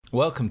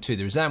Welcome to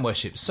the Resound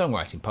Worship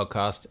Songwriting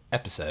Podcast,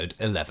 episode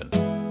 11.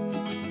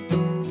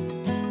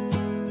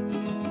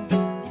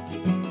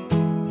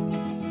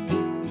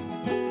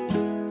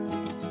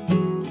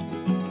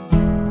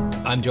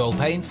 I'm Joel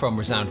Payne from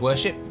Resound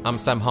Worship. I'm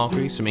Sam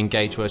Hargreaves from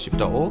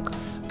engageworship.org.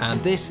 And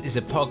this is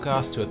a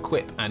podcast to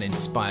equip and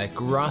inspire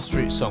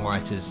grassroots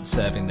songwriters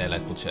serving their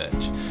local church.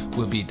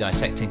 We'll be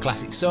dissecting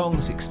classic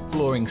songs,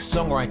 exploring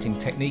songwriting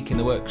technique in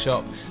the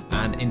workshop,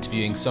 and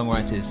interviewing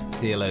songwriters,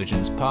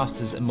 theologians,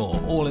 pastors, and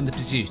more, all in the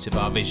pursuit of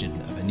our vision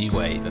of a new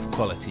wave of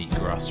quality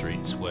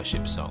grassroots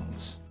worship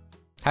songs.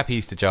 Happy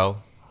Easter, Joel.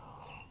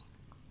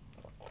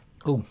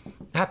 Oh,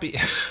 happy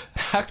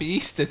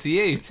Easter to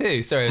you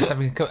too. Sorry, I was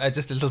having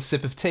just a little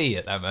sip of tea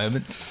at that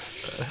moment.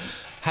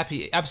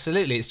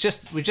 Absolutely.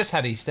 We've just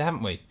had Easter,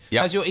 haven't we?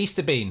 Yep. How's your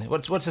Easter been?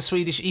 What's a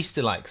Swedish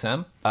Easter like,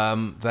 Sam?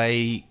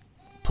 They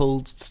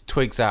pulled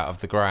twigs out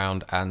of the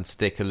ground and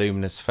stick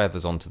luminous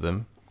feathers onto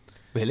them.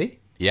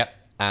 Really? Yep.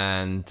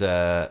 And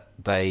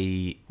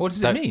they... What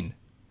does it mean?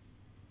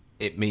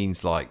 It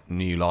means like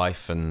new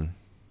life and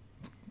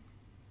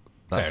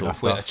that sort of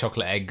stuff. With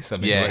chocolate eggs. I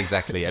mean, yeah,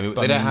 exactly. I mean,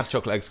 they don't have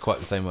chocolate eggs quite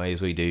the same way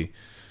as we do.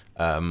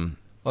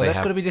 Well, that's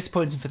got to be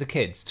disappointing for the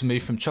kids to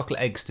move from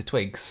chocolate eggs to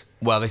twigs.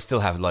 Well, they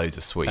still have loads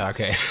of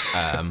sweets. Okay.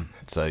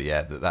 So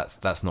yeah,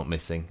 that's not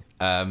missing.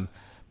 But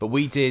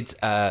we did.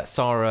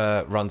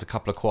 Sarah runs a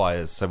couple of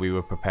choirs, so we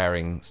were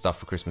preparing stuff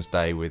for Christmas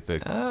Day with the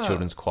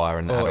children's choir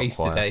and the adult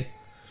Easter choir. Day.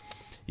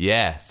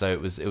 Yeah, so it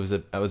was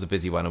a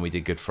busy one, and we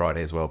did Good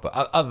Friday as well. But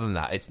other than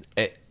that,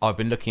 I've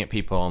been looking at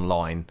people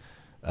online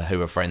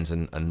who are friends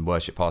and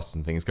worship pastors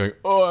and things, going,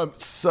 "Oh, I'm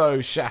so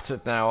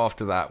shattered now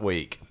after that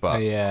week." But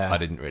I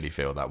didn't really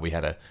feel that. We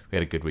had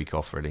a good week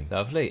off, really.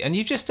 Lovely. And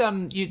you've just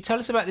you tell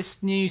us about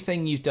this new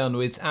thing you've done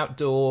with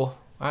outdoor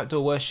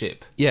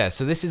worship. Yeah,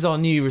 so this is our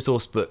new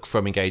resource book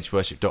from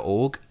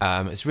engageworship.org.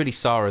 It's really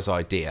Sarah's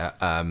idea,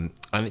 and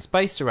it's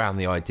based around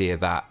the idea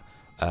that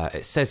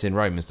it says in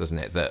Romans, doesn't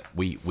it, that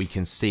we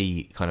can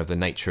see kind of the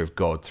nature of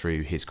God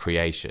through his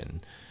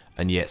creation.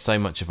 And yet so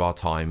much of our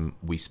time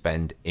we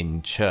spend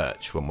in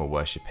church when we're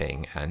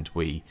worshipping, and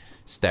we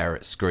stare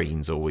at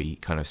screens or we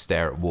kind of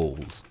stare at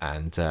walls.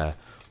 And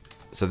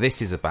so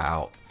this is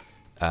about,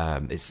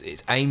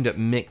 it's aimed at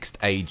mixed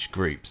age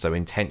groups, so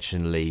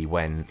intentionally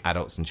when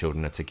adults and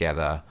children are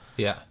together.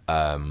 Yeah.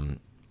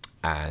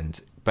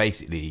 And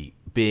basically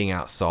being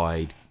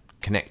outside,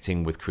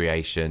 connecting with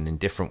creation in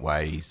different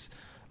ways,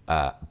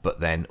 but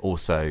then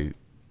also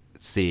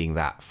seeing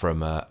that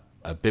from a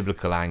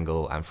biblical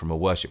angle and from a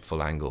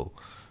worshipful angle.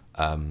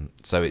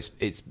 So it's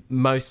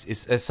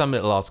there's some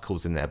little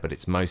articles in there, but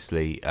it's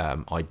mostly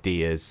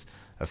ideas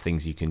of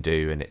things you can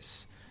do, and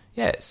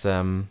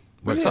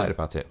we're excited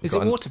about it. Is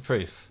it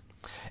waterproof?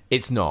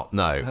 It's not,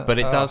 no, but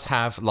it does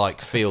have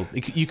like field.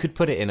 You could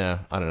put it in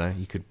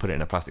you could put it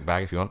in a plastic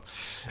bag if you want.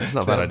 It's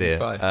not a bad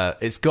idea.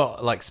 It's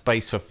got like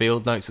space for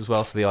field notes as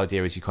well. So the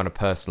idea is you kind of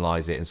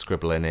personalize it and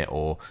scribble in it,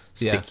 or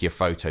stick your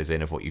photos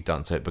in of what you've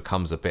done, so it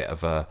becomes a bit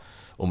of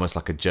almost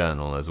like a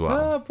journal as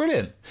well. Oh,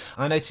 brilliant.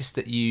 I noticed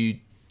that you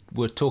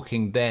were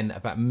talking then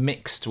about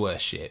mixed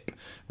worship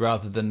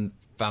rather than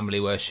family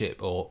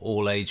worship or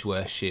all-age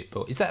worship.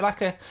 Or is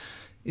that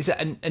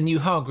a new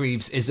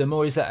Hargreaves-ism,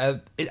 or is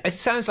that it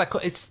sounds like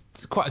it's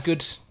quite a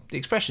good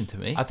expression to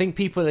me. I think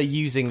people are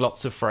using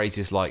lots of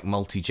phrases like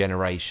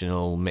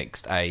multi-generational,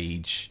 mixed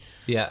age.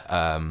 Yeah.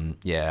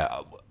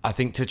 I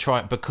think to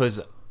try,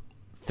 because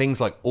things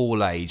like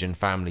all age and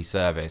family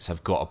service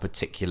have got a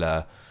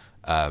particular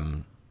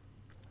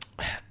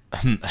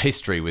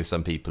history with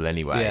some people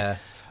anyway. Yeah.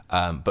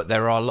 But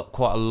there are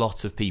quite a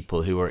lot of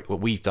people who are...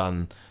 We've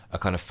done a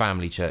kind of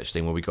family church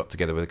thing where we got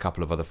together with a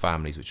couple of other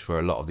families, which is where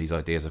a lot of these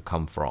ideas have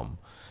come from,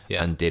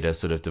 and did a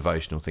sort of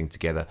devotional thing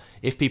together.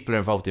 If people are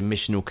involved in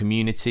missional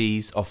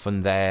communities,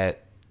 often they're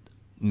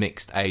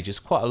mixed ages.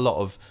 Quite a lot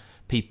of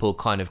people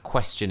kind of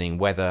questioning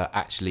whether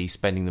actually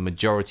spending the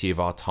majority of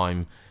our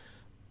time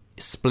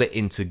split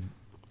into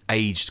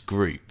aged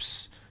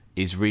groups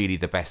is really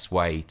the best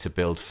way to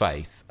build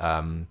faith.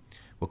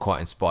 We're quite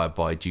inspired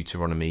by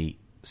Deuteronomy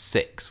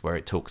 6, where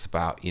it talks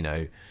about,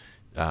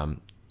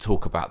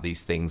 talk about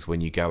these things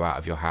when you go out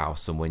of your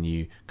house and when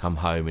you come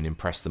home, and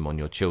impress them on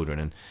your children.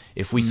 And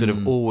if we sort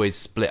of always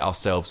split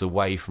ourselves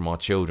away from our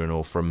children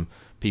or from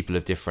people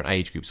of different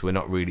age groups, we're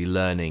not really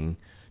learning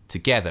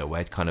together.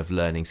 We're kind of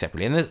learning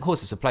separately. And of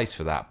course, there's a place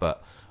for that,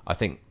 but I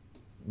think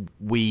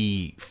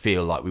we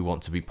feel like we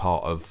want to be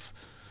part of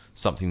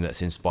something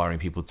that's inspiring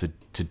people to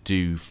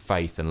do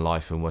faith and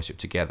life and worship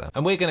together.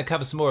 And we're going to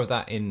cover some more of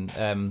that in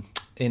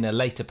a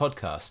later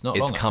podcast.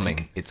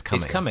 It's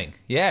coming.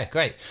 Yeah,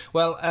 great.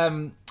 Well,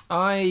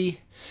 I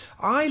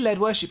led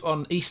worship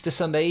on Easter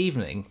Sunday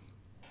evening,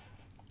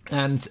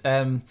 and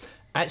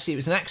Actually, it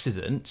was an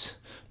accident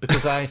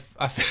because I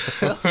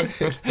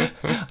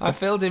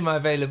filled in my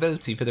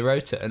availability for the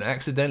rota and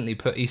accidentally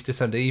put Easter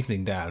Sunday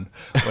evening down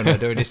when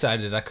I'd already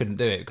decided I couldn't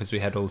do it because we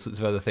had all sorts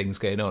of other things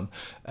going on.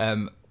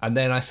 And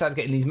then I started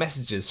getting these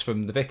messages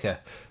from the vicar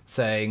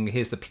saying,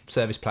 here's the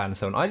service plan and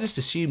so on. I just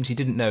assumed he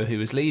didn't know who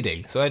was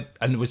leading,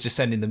 and was just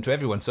sending them to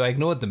everyone. So I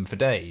ignored them for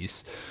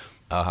days.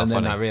 And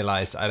then I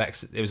realised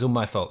it was all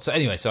my fault. So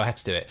anyway, so I had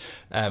to do it,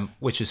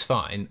 which was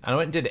fine. And I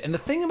went and did it. And the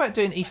thing about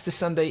doing Easter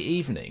Sunday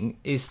evening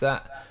is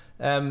that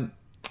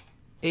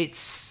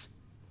it's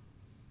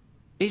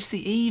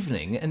the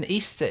evening, and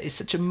Easter is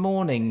such a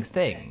morning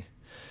thing.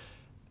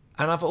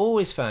 And I've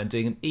always found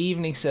doing an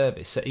evening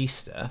service at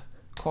Easter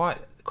quite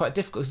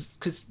difficult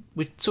because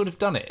we've sort of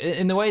done it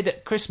in the way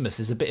that Christmas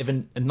is a bit of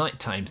a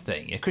nighttime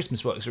thing. Yeah,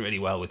 Christmas works really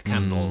well with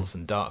candles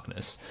and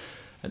darkness.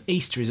 And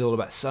Easter is all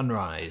about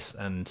sunrise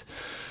and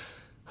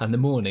the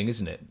morning,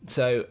 isn't it?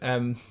 So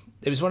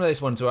it was one of those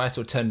ones where I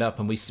sort of turned up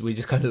and we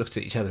just kind of looked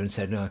at each other and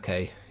said, "No,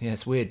 okay, yeah,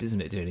 it's weird, isn't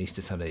it, doing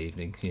Easter Sunday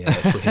evening? Yeah,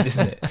 it's weird,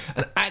 isn't it?"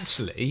 And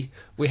actually,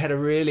 we had a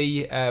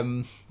really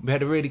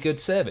good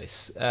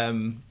service,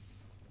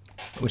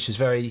 which is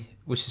very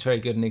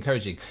good and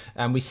encouraging.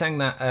 And we sang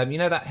that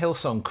that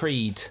Hillsong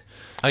Creed.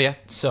 Oh yeah,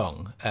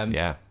 song.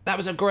 That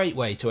was a great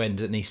way to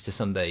end an Easter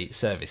Sunday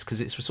service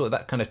because it's sort of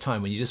that kind of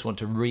time when you just want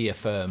to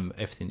reaffirm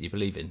everything that you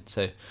believe in.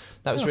 So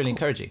that was really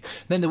encouraging.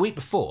 And then the week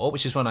before,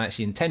 which is when I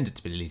actually intended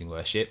to be leading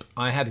worship,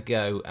 I had a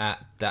go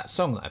at that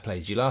song that I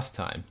played you last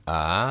time.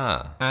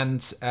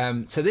 And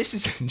so this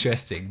is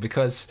interesting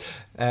because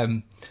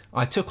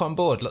I took on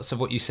board lots of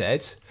what you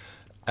said,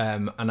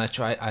 and I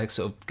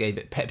sort of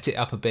pepped it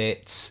up a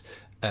bit.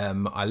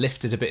 I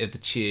lifted a bit of the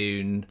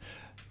tune.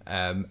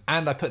 And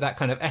I put that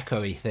kind of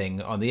echoey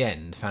thing on the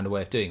end, found a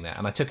way of doing that,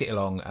 and I took it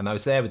along, and I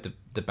was there with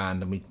the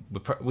band, and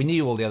we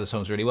knew all the other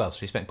songs really well, so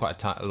we spent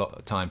quite a lot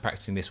of time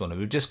practicing this one, and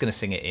we were just going to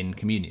sing it in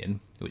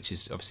communion, which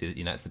is obviously,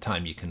 it's the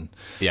time you can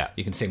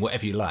sing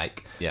whatever you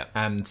like,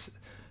 and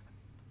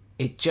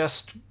it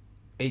just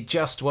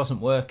wasn't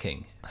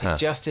working. It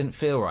just didn't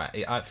feel right.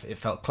 It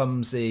felt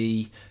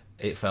clumsy,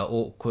 it felt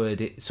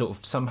awkward, it sort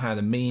of somehow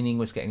the meaning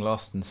was getting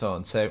lost and so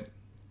on. So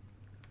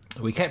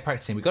we kept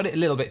practicing. We got it a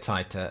little bit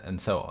tighter and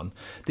so on.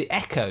 The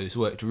echoes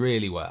worked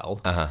really well,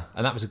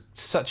 and that was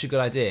such a good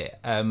idea.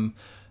 And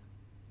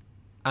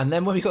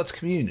then when we got to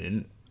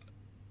communion,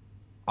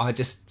 I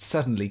just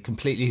suddenly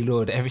completely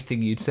ignored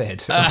everything you'd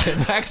said. I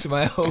went back to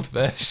my old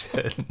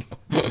version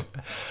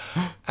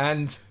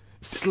and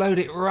slowed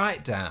it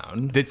right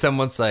down. Did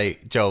someone say,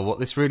 "Joel, what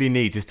this really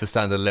needs is to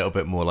sound a little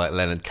bit more like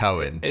Leonard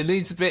Cohen"? It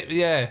needs a bit,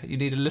 you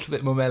need a little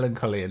bit more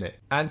melancholy in it.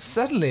 And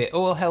suddenly it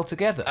all held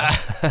together.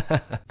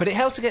 But it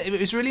held together, it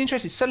was really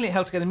interesting. Suddenly it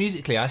held together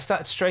musically. I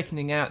started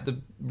straightening out the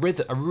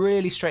rhythm. I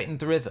really straightened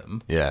the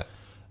rhythm. Yeah.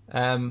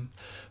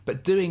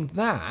 But doing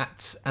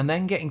that and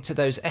then getting to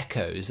those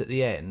echoes at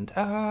the end,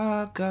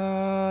 "Our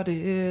God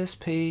is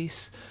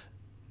peace."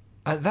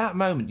 At that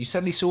moment, you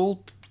suddenly saw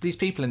all these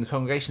people in the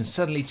congregation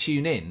suddenly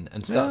tune in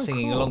and start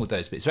singing along with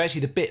those bits. So actually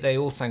the bit they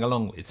all sang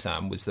along with,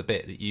 Sam, was the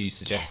bit that you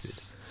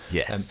suggested.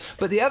 Yes.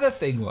 But the other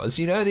thing was,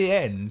 at the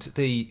end,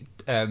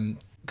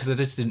 because I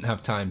just didn't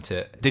have time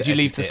to... Did you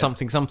leave the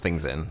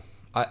somethings in?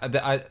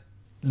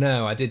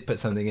 No, I did put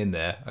something in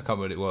there. I can't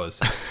remember what it was.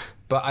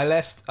 But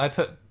I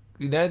put,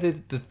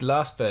 the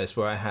last verse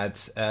where I had...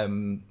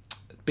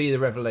 be the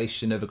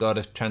revelation of a God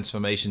of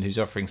transformation who's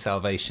offering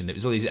salvation. It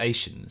was all these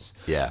Asians.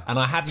 Yeah. And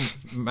I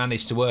hadn't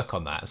managed to work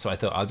on that, so I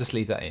thought I'll just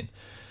leave that in.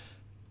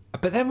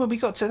 But then when we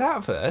got to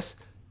that verse,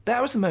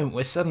 that was the moment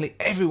where suddenly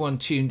everyone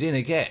tuned in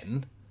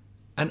again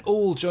and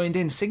all joined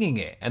in singing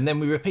it. And then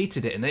we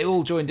repeated it and they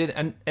all joined in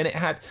and it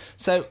had...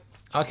 So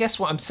I guess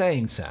what I'm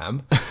saying,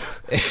 Sam,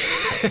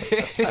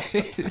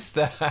 is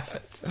that...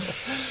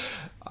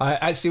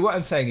 what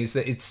I'm saying is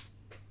that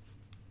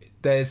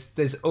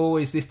there's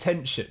always this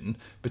tension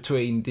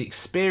between the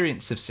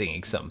experience of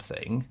singing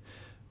something,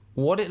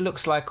 what it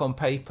looks like on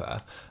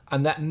paper,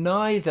 and that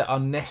neither are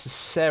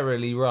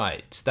necessarily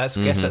right. I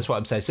guess that's what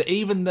I'm saying. So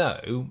even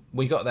though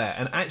we got there,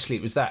 and actually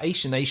it was that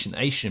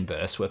Asian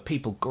verse where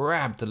people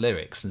grabbed the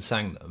lyrics and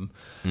sang them,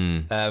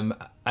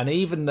 and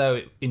even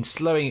though in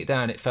slowing it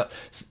down,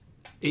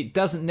 it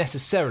doesn't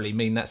necessarily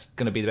mean that's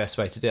going to be the best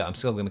way to do it. I'm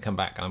still going to come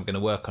back and I'm going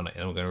to work on it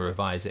and I'm going to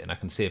revise it and I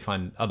can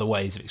find other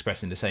ways of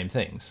expressing the same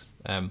things.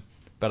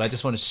 But I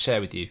just wanted to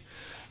share with you.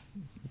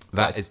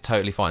 That is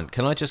totally fine.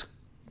 Can I just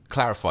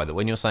clarify that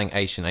when you're saying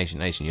Asian,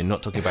 you're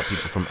not talking about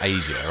people from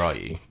Asia, are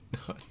you?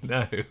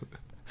 No.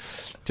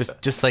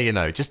 Just so you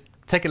know. Just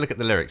take a look at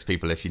the lyrics,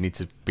 people, if you need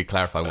to be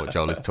clarifying what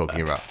Joel is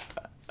talking about.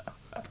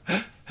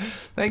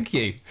 Thank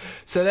you.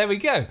 So there we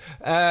go.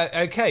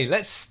 Okay,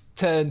 let's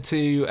turn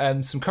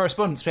to some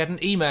correspondence. We had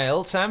an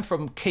email, Sam,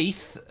 from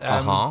Keith.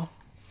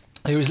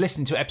 Who was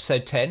listening to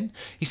episode 10.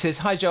 He says,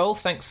 "Hi Joel,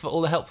 thanks for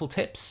all the helpful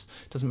tips."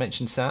 Doesn't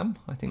mention Sam.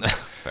 I think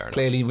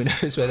clearly we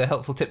knows where the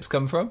helpful tips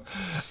come from.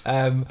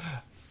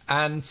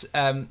 And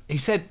he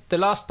said the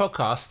last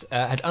podcast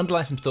had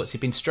underlined some thoughts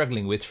he'd been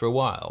struggling with for a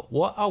while.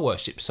 What are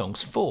worship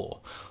songs for?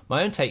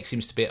 My own take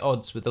seems to be at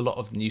odds with a lot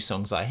of the new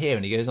songs I hear,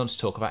 and he goes on to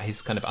talk about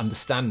his kind of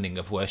understanding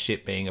of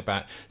worship being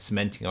about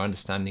cementing our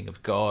understanding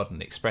of God and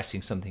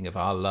expressing something of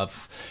our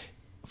love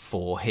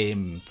for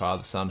him,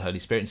 Father, Son, Holy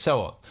Spirit, and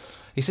so on.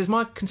 He says,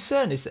 my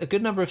concern is that a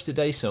good number of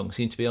today's songs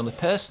seem to be on the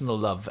personal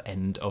love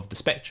end of the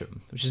spectrum,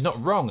 which is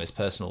not wrong as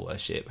personal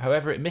worship.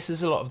 However, it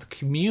misses a lot of the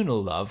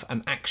communal love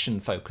and action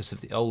focus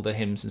of the older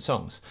hymns and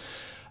songs.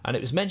 And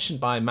it was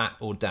mentioned by Matt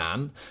or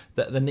Dan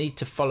that the need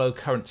to follow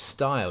current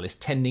style is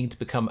tending to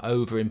become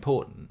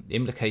over-important. The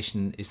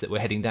implication is that we're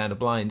heading down a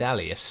blind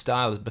alley. If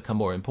style has become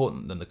more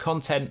important than the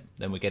content,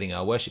 then we're getting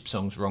our worship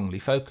songs wrongly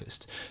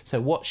focused.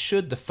 So what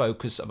should the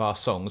focus of our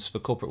songs for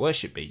corporate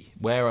worship be?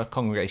 Where are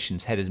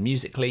congregations headed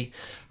musically?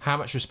 How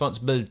much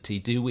responsibility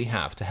do we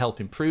have to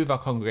help improve our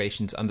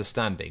congregation's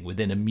understanding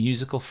within a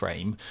musical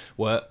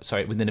framework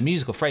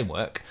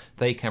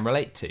they can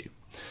relate to?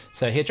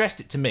 So he addressed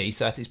it to me,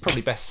 so I think it's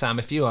probably best, Sam,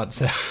 if you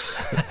answer.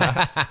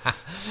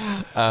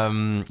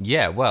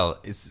 Yeah, well,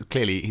 it's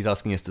clearly he's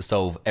asking us to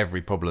solve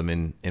every problem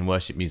in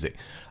worship music.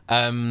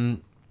 I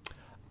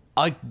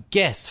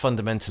guess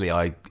fundamentally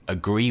I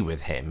agree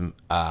with him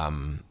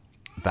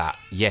that,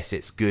 yes,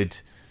 it's good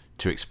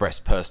to express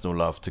personal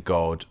love to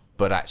God,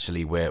 but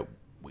actually we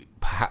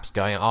perhaps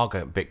going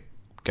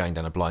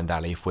down a blind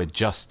alley if we're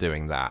just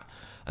doing that.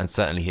 And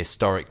certainly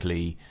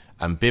historically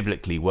and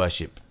biblically,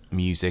 worship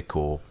music,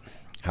 or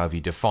however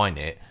you define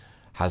it,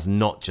 has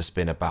not just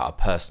been about a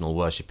personal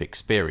worship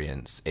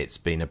experience. It's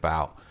been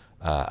about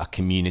a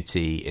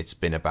community. It's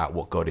been about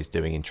what God is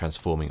doing in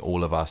transforming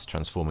all of us,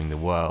 transforming the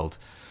world.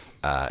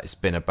 It's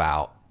been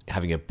about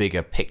having a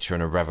bigger picture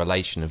and a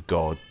revelation of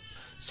God,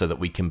 so that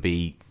we can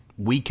be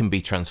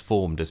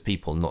transformed as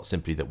people, not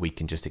simply that we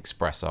can just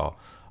express our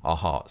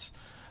hearts.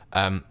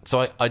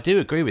 So I do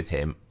agree with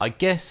him. I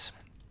guess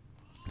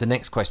the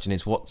next question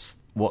is what's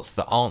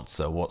the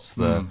answer? What's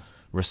the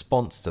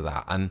response to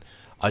that? And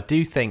I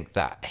do think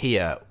that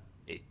here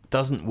it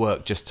doesn't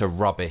work just to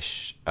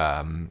rubbish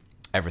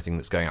everything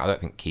that's going on. I don't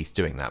think Keith's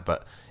doing that,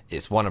 but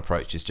it's one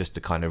approach is just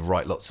to kind of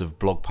write lots of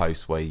blog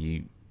posts where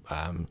you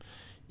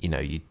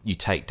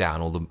take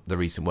down all the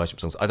recent worship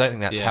songs. I don't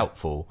think that's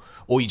helpful.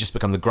 Or you just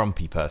become the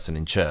grumpy person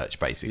in church,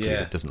 basically,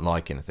 that doesn't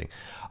like anything.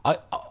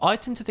 I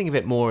tend to think of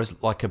it more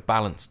as like a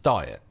balanced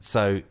diet.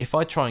 So if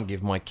I try and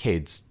give my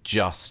kids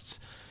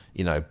just,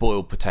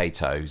 boiled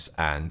potatoes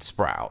and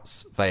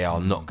sprouts, they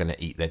are not going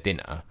to eat their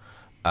dinner.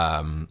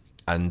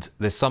 And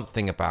there's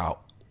something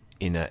about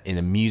in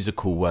a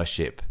musical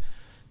worship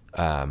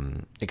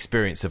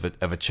experience of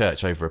a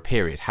church over a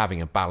period,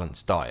 having a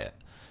balanced diet.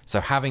 So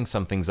having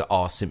some things that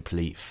are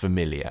simply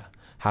familiar,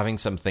 having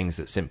some things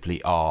that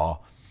simply are,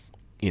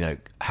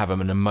 have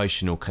an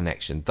emotional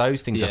connection.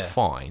 Those things are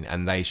fine,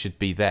 and they should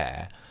be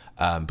there,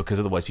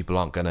 because otherwise people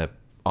aren't going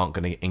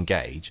to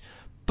engage.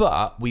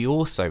 But we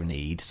also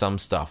need some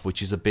stuff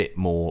which is a bit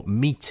more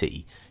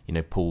meaty.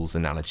 Paul's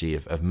analogy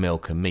of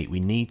milk and meat. We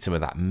need some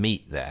of that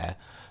meat there.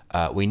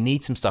 We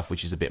need some stuff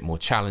which is a bit more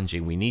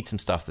challenging. We need some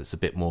stuff that's a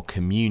bit more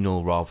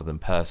communal rather than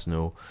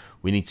personal.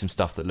 We need some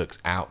stuff that looks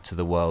out to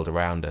the world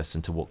around us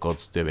and to what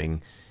God's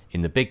doing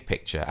in the big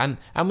picture. And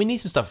we need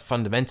some stuff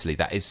fundamentally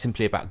that is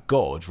simply about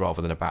God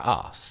rather than about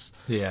us.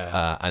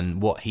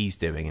 And what he's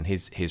doing and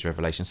his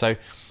revelation. So,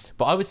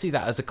 but I would see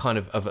that as a kind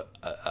of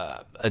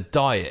a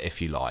diet,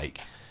 if you like.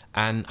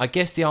 And I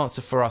guess the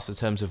answer for us in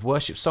terms of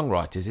worship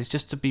songwriters is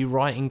just to be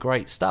writing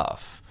great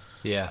stuff.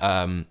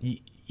 Joel,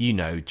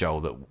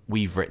 that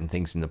we've written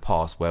things in the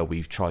past where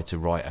we've tried to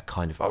write a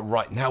kind of,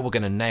 right, now we're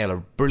going to nail a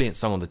brilliant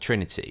song on the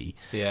Trinity.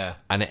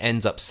 And it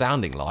ends up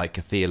sounding like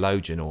a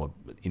theologian or,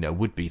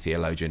 would-be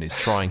theologian is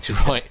trying to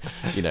write,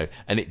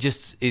 and it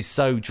just is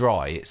so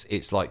dry.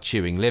 It's like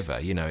chewing liver,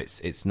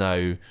 there's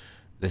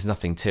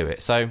nothing to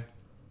it. So,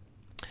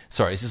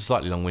 sorry, it's a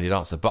slightly long-winded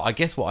answer, but I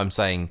guess what I'm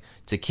saying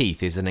to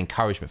Keith is an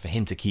encouragement for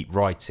him to keep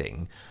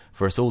writing,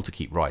 for us all to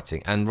keep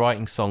writing, and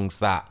writing songs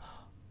that,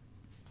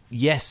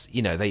 yes,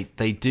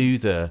 they do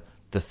the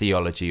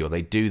theology, or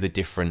they do the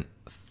different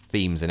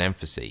themes and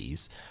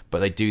emphases, but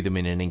they do them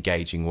in an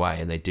engaging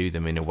way, and they do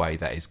them in a way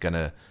that is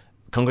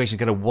congregation's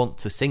going to want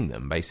to sing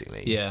them,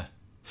 basically.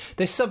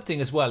 There's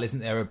something as well, isn't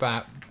there,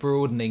 about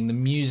broadening the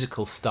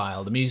musical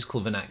style, the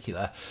musical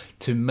vernacular,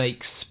 to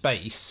make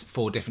space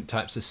for different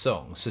types of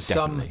songs. So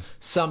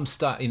some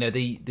start,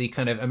 the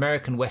kind of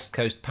American West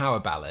Coast power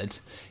ballad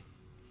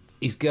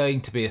is going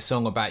to be a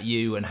song about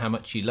you and how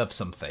much you love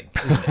something,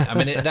 isn't it?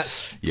 I mean,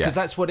 that's because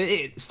that's what it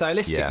is.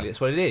 Stylistically,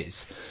 it's what it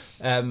is.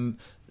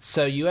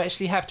 So you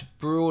actually have to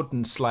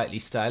broaden slightly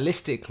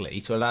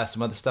stylistically to allow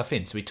some other stuff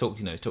in. So we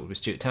talked with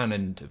Stuart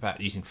Townend about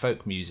using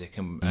folk music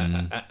and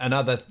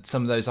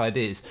some of those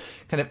ideas,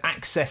 kind of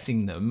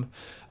accessing them,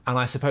 and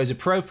I suppose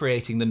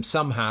appropriating them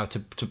somehow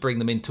to bring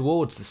them in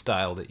towards the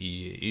style that you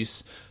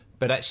use.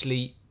 But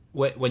actually,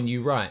 when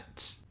you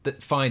write,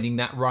 finding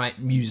that right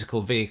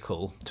musical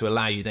vehicle to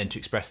allow you then to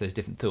express those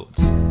different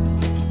thoughts.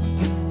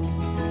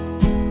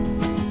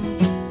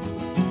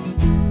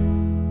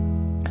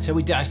 Shall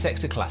we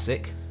dissect a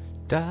classic?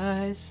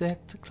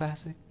 Dissect a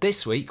classic.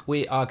 This week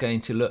we are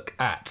going to look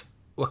at,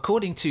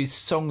 according to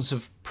Songs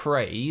of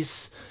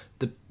Praise,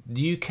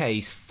 the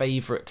UK's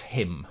favourite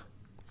hymn.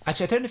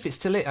 Actually, I don't know if it's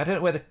still it. I don't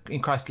know where the In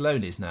Christ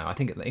Alone is now. I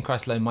think In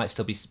Christ Alone might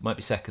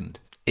be second.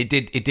 It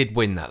did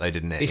win that though,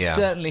 didn't it? It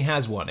certainly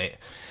has won it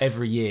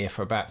every year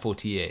for about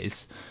 40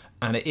 years.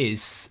 And it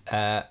is,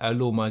 O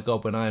Lord my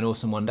God, when I in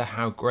awesome wonder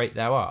how great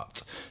thou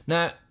art.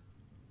 Now,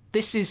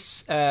 this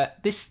is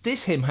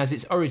this hymn has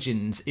its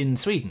origins in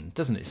Sweden,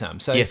 doesn't it, Sam?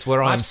 So yes,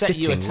 where I'm I've set you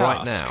a sitting task.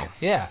 right now.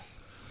 Yeah.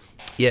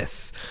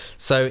 Yes.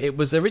 So it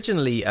was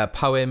originally a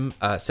poem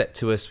set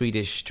to a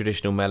Swedish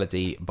traditional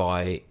melody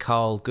by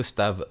Carl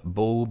Gustav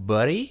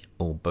Boberg,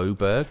 or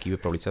Boberg, you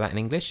would probably say that in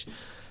English.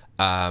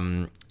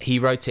 He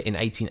wrote it in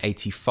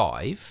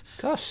 1885.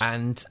 Gosh.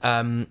 And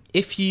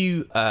if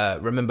you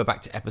remember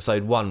back to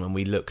episode 1 when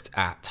we looked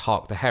at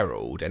Hark the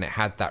Herald, and it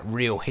had that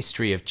real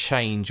history of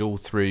change all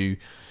through,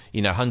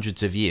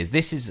 hundreds of years.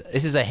 This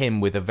is a hymn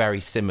with a very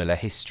similar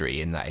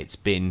history in that it's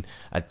been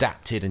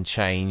adapted and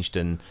changed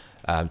and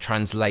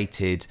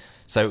translated.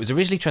 So it was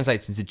originally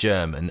translated into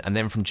German, and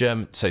then from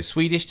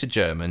Swedish to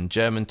German,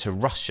 German to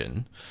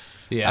Russian.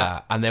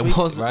 Yeah, and there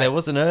was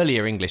an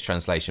earlier English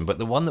translation, but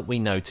the one that we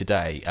know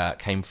today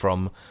came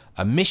from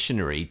a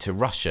missionary to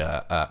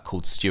Russia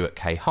called Stuart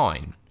K.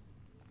 Hine,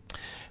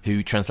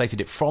 who translated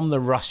it from the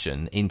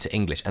Russian into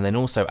English, and then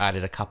also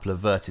added a couple of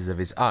verses of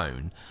his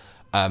own.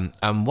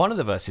 And one of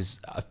the verses,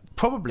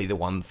 probably the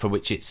one for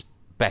which it's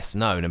best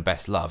known and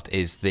best loved,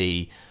 is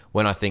the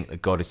 "When I think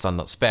that God is Son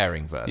not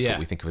sparing" verse, what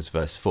we think of as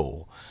verse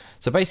 4.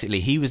 So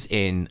basically, he was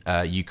in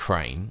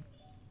Ukraine,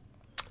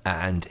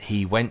 and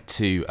he went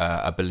to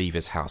a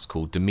believer's house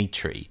called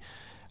Dmitri,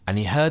 and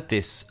he heard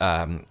this,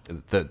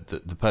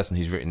 the person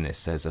who's written this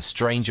says, "A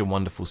strange and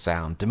wonderful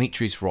sound.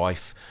 Dmitri's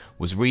wife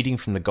was reading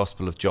from the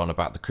Gospel of John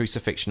about the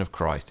crucifixion of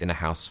Christ in a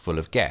house full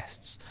of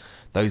guests.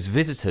 Those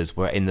visitors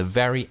were in the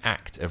very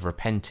act of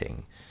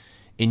repenting.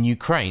 In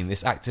Ukraine,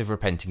 this act of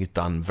repenting is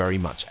done very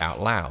much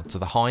out loud. So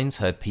the Hines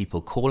heard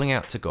people calling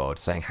out to God,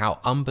 saying how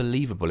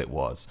unbelievable it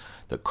was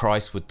that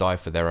Christ would die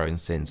for their own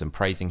sins and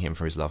praising him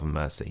for his love and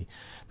mercy.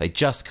 They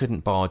just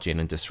couldn't barge in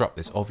and disrupt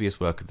this obvious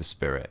work of the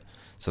Spirit.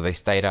 So they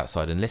stayed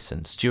outside and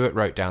listened. Stuart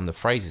wrote down the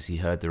phrases he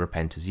heard the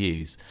repenters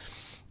use.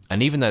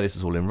 And even though this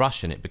is all in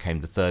Russian, it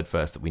became the third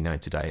verse that we know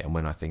today. And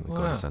when I think that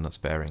God is not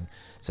sparing,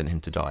 sent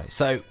him to die."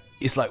 So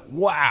it's like,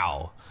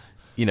 wow,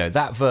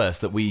 that verse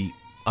that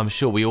I'm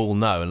sure we all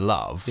know and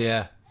love.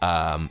 Yeah.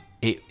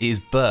 It is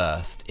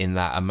birthed in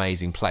that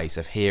amazing place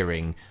of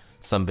hearing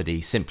somebody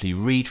simply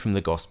read from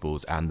the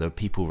Gospels, and the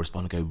people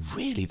respond and go,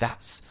 "Really?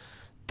 That's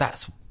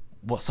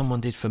what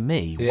someone did for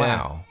me. Yeah.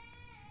 Wow."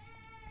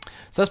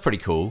 So that's pretty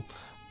cool.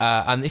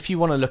 And if you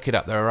want to look it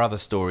up, there are other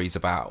stories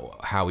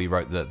about how he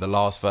wrote the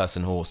last verse,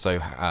 and also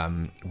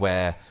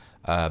where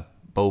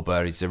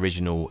Boberg's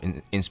original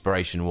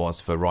inspiration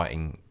was for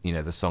writing,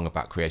 the song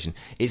about creation.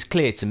 It's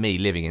clear to me,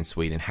 living in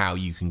Sweden, how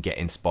you can get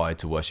inspired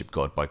to worship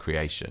God by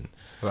creation,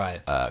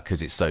 right?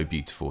 Because it's so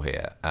beautiful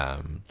here.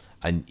 And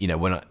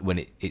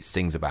when it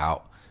sings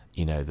about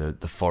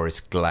the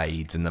forest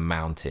glades and the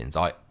mountains,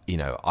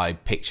 I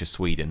picture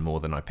Sweden more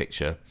than I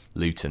picture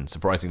Luton,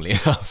 surprisingly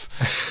enough.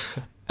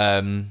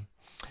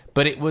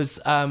 But it was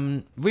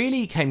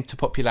really came to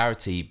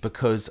popularity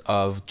because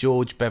of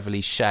George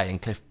Beverly Shea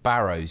and Cliff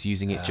Barrows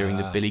using it during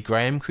the Billy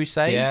Graham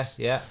Crusades.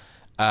 Yeah.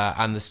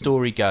 And the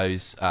story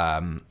goes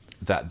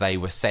that they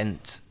were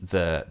sent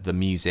the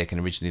music,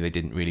 and originally they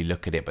didn't really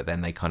look at it, but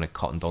then they kind of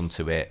cottoned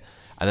onto it.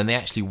 And then they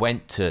actually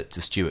went to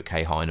Stuart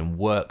K. Hine and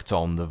worked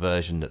on the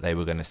version that they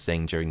were going to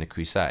sing during the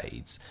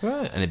Crusades.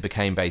 Right. And it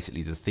became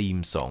basically the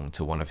theme song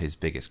to one of his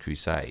biggest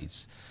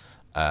Crusades.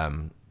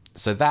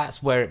 So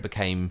that's where it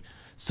became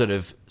sort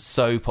of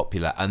so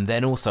popular. And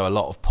then also a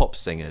lot of pop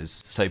singers,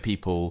 so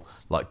people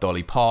like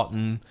Dolly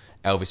Parton,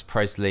 Elvis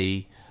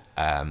Presley,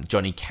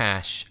 Johnny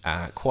Cash,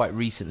 quite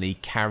recently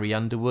Carrie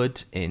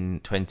Underwood in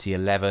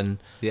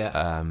 2011.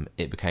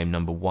 It became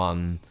number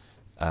one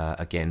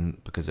again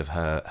because of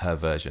her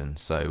version.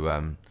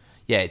 So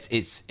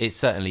it's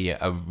certainly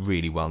a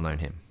really well-known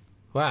hymn.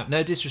 Wow,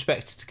 no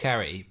disrespect to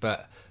Carrie,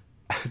 but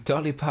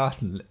Dolly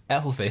Parton,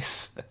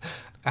 Elvis,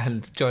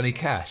 and Johnny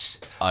Cash.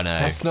 I know.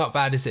 That's not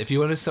bad, is it? If you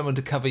wanted someone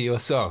to cover your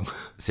song.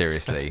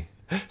 Seriously.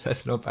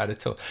 That's not bad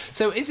at all.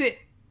 So is it,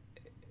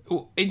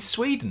 in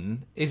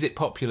Sweden, is it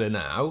popular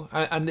now?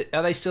 And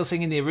are they still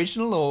singing the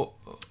original, or?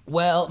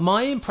 Well,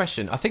 my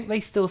impression, I think they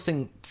still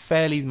sing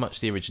fairly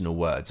much the original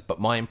words, but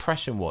my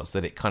impression was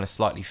that it kind of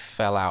slightly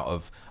fell out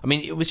of,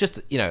 it was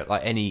just,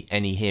 like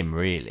any hymn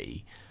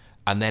really.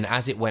 And then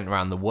as it went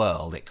around the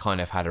world, it kind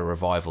of had a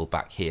revival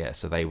back here.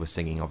 So they were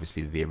singing,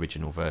 obviously, the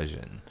original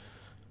version.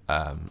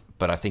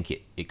 But I think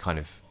it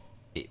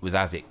was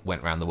as it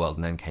went around the world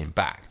and then came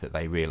back that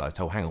they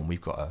realised, oh, hang on,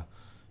 we've got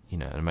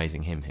an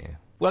amazing hymn here.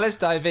 Well, let's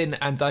dive in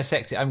and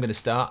dissect it. I'm going to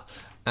start.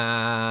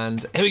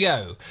 And here we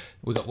go.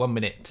 We've got 1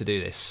 minute to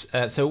do this.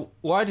 So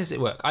why does it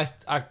work?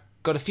 I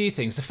got a few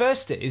things. The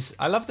first is,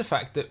 I love the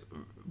fact that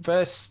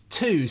verse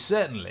 2,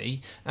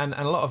 certainly, and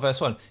a lot of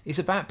verse 1, is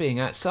about being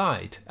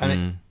outside. And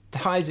it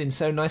ties in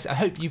so nice. I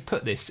hope you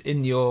put this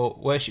in your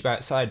Worship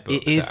Outside book.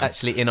 It is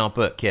actually in our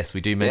book, yes,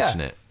 we do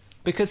mention it.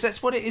 Because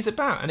that's what it is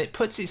about, and it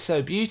puts it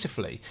so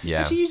beautifully. Yeah.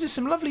 And she uses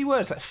some lovely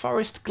words like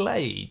forest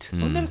glade.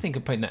 I'll never think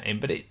of putting that in,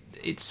 but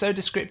it's so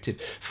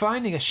descriptive.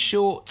 Finding a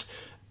short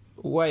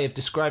way of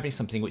describing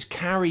something which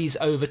carries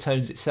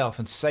overtones itself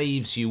and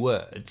saves you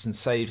words and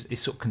saves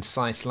it's sort of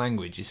concise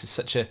language is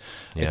such a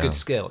good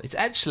skill. It's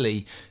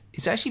actually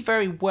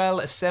very well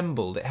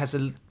assembled. It has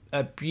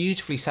a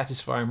beautifully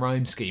satisfying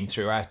rhyme scheme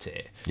throughout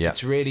it.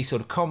 It's really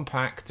sort of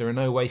compact. There are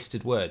no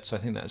wasted words, so I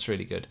think that's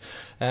really good.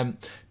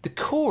 The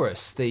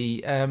chorus,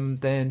 the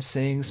then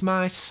sings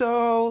my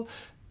soul,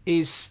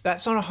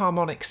 that's on a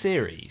harmonic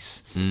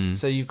series.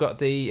 So you've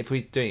got if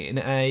we're doing it in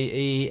A,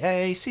 E,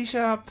 A, C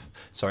sharp.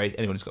 Sorry,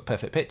 anyone who's got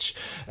perfect pitch.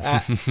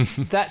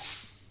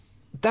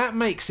 That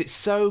makes it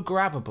so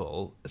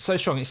grabbable, so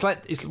strong. It's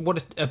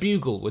what a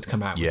bugle would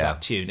come out with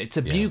that tune. It's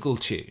a bugle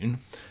tune.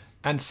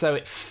 And so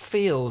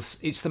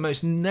it's the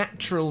most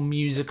natural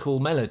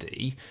musical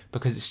melody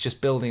because it's just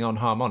building on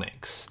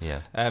harmonics.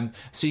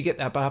 So you get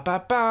that ba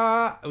ba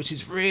ba, which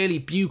is really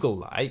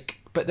bugle-like,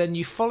 but then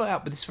you follow it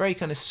up with this very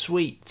kind of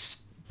sweet,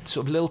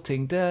 sort of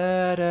lilting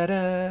da da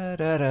da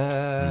da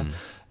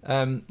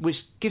da,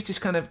 which gives this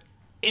kind of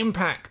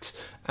impact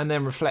and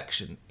then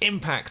reflection,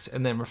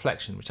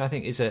 which I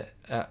think is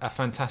a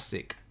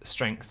fantastic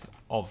strength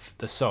of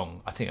the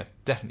song. I think I've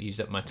definitely used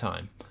up my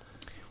time.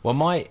 Well,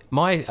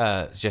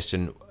 my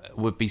suggestion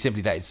would be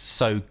simply that it's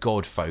so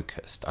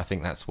God-focused. I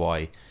think that's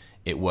why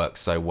it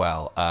works so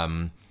well.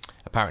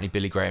 Apparently,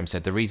 Billy Graham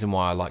said, the reason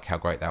why I like How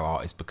Great Thou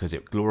Art is because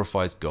it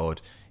glorifies God.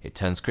 It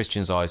turns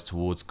Christians' eyes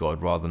towards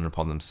God rather than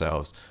upon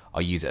themselves. I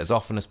use it as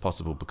often as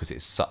possible because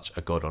it's such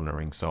a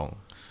God-honouring song.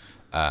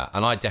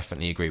 And I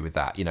definitely agree with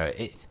that. You know,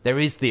 there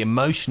is the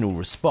emotional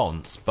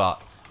response,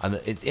 and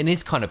it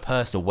is kind of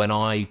personal when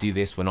I do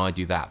this, when I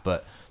do that,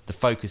 but the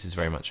focus is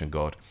very much on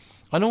God.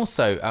 And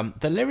also,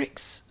 the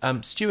lyrics,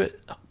 Stuart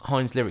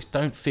Hines' lyrics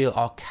don't feel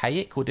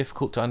archaic or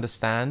difficult to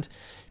understand.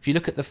 If you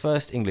look at the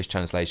first English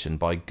translation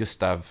by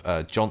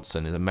Gustav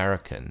Johnson, an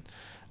American,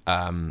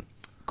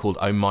 called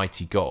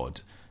Almighty God,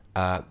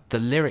 the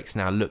lyrics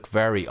now look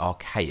very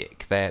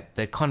archaic.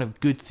 They're kind of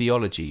good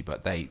theology,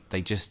 but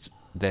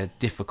they're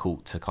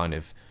difficult to kind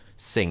of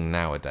sing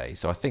nowadays.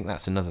 So I think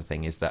that's another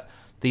thing, is that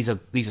these are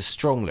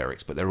strong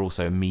lyrics, but they're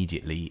also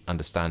immediately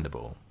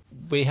understandable.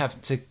 We have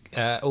to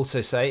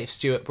also say, if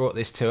Stuart brought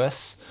this to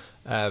us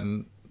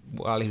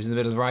while he was in the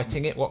middle of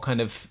writing it, what kind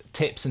of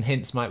tips and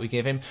hints might we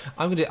give him?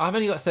 I've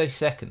only got 30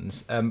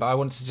 seconds, but I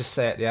wanted to just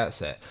say at the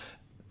outset,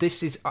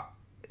 this is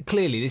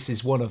clearly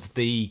one of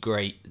the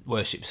great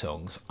worship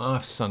songs.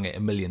 I've sung it a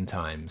million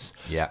times.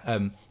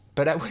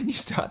 But when you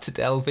start to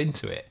delve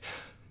into it,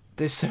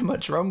 there's so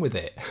much wrong with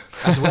it,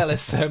 as well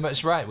as so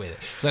much right with it.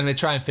 So I'm going to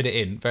try and fit it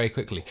in very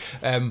quickly.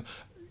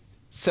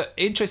 So,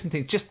 interesting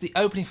thing, just the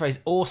opening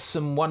phrase,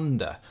 awesome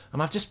wonder.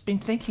 And I've just been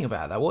thinking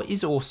about that. What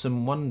is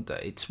awesome wonder?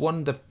 It's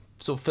wonder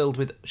sort of filled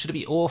with, should it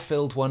be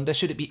awe-filled wonder?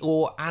 Should it be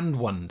awe and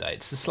wonder?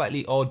 It's a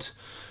slightly odd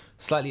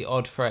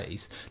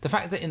phrase. The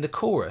fact that in the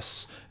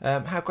chorus,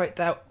 how great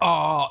thou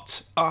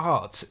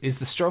art is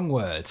the strong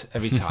word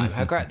every time.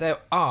 How great thou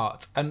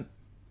art. And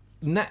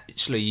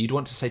naturally you'd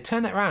want to say,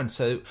 turn that around,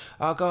 so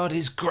our God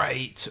is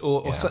great,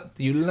 or so,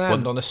 you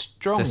land on a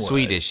strong word. The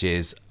Swedish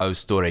is O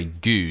store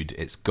Gud,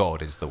 it's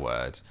God is the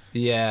word.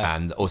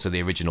 And also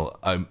the original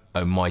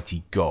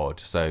Almighty God.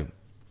 So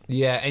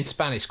in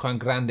Spanish, Cuán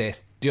grande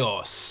es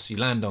Dios, you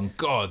land on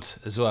God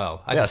as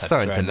well. That's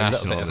so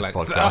international on this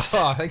podcast.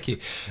 Oh, thank you.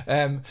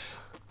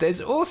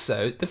 There's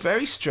also the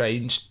very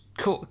strange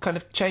kind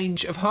of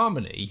change of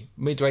harmony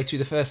midway through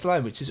the first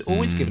line, which has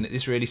always given it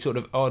this really sort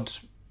of odd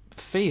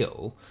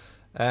feel.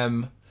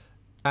 And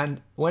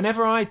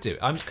whenever I do,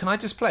 can I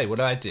just play what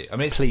I do? I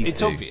mean,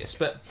 it's obvious,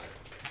 but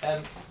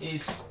I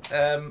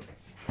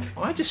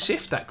just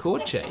shift that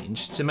chord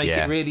change to make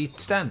it really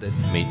standard.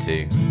 Me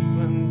too.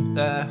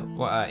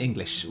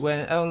 English.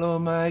 When, oh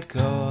Lord my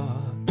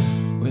God,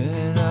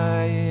 when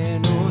I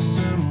in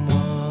awesome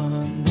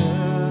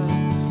wonder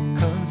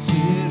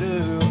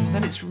consider,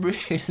 then it's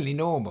really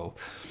normal.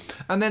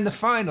 And then the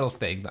final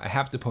thing that I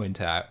have to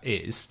point out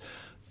is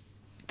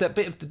that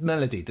bit of the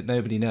melody that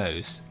nobody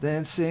knows.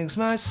 Then sings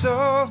my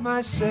soul,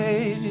 my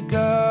Saviour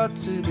God,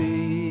 to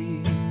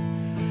thee.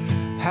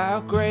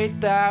 How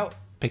great thou...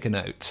 Pick a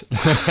note.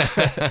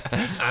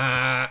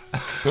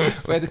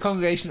 Where the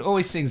congregation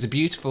always sings a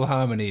beautiful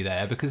harmony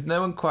there because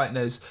no one quite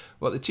knows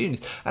what the tune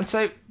is. And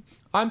so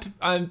I'm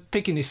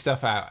picking this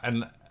stuff out,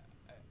 and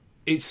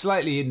it's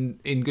slightly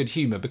in good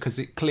humour because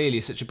it clearly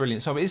is such a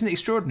brilliant song. But isn't it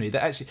extraordinary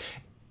that actually...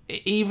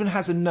 it even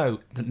has a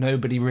note that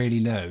nobody really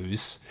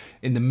knows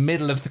in the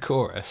middle of the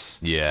chorus.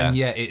 And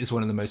yet it is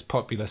one of the most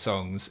popular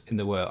songs in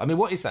the world. I mean,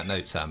 what is that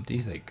note, Sam? Do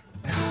you think?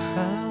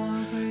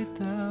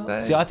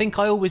 See, I think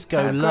I always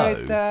go low. How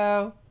great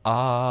thou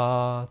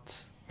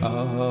art.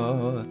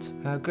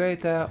 How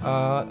great thou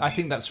art. I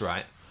think that's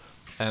right.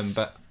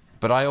 But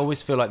But I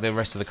always feel like the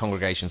rest of the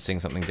congregation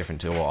sing something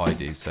different to what I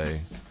do, so...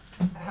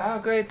 How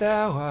great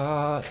thou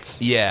art.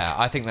 Yeah,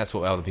 I think that's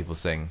what other people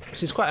sing.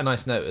 Which is quite a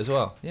nice note as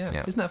well.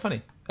 Yeah. Isn't that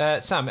funny?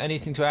 Sam,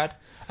 anything to add?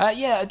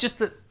 Yeah, just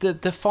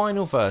the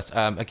final verse.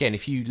 Again,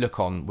 if you look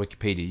on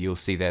Wikipedia, you'll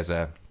see there's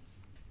a...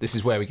 This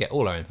is where we get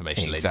all our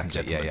information, ladies and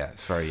gentlemen. Yeah.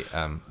 It's very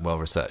well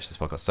researched, this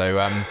podcast. So,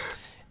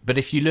 but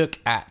if you look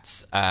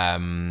at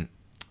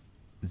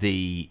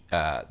the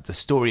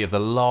story of the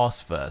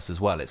last verse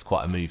as well, it's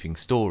quite a moving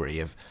story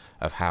of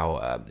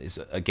how it's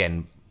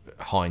again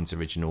Hind's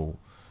original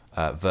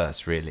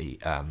verse, really.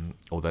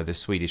 Although the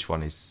Swedish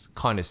one is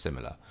kind of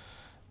similar,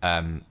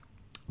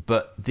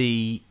 but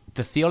the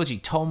theology,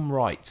 Tom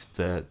Wright,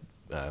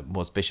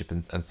 was bishop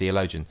and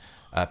theologian,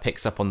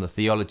 picks up on the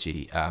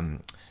theology.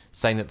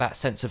 Saying that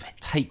sense of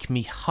take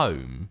me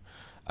home,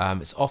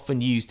 it's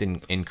often used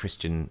in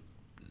Christian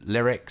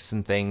lyrics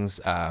and things,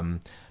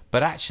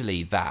 but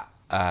actually that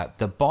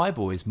the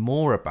Bible is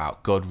more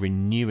about God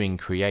renewing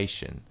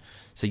creation.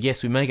 So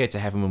yes, we may go to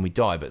heaven when we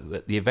die,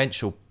 but the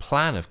eventual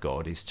plan of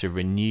God is to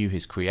renew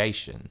his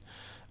creation,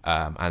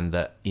 and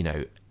that,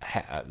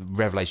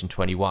 Revelation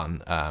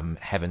 21,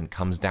 heaven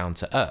comes down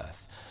to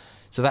earth.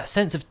 So that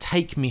sense of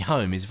take me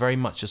home is very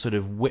much a sort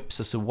of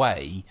whips us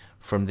away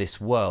from this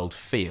world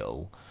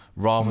feel,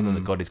 rather than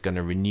that God is going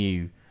to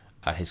renew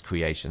his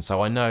creation.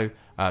 So I know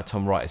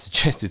Tom Wright has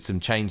suggested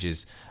some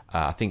changes.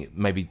 I think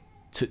maybe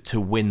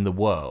to win the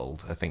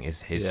world, I think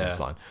is his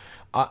line.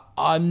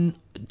 I'm,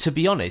 to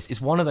be honest,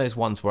 it's one of those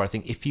ones where I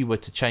think if you were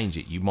to change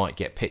it, you might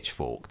get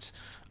pitchforked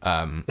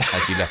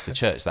as you left the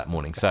church that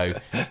morning. So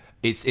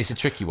it's a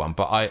tricky one.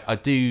 But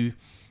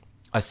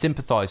I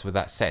sympathise with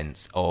that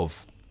sense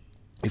of,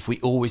 if we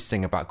always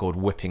sing about God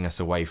whipping us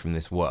away from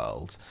this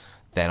world,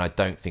 then I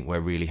don't think we're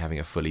really having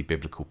a fully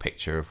biblical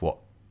picture of what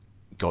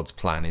God's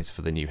plan is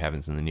for the new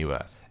heavens and the new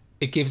earth.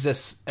 It gives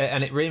us,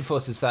 and it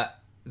reinforces that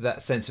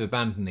sense of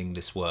abandoning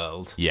this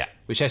world. Yeah.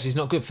 Which actually is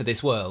not good for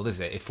this world,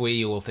 is it? If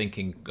we all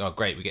thinking, oh,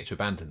 great, we get to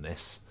abandon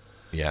this.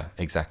 Yeah,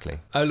 exactly.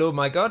 Oh, Lord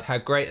my God, how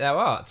great thou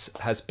art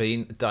has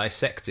been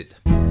dissected.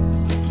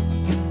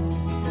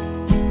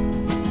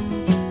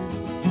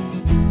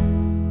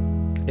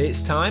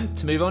 It's time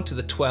to move on to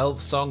the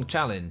 12-song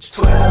challenge.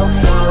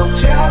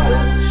 12-song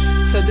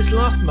challenge. So this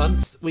last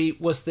month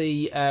was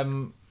the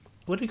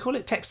what do we call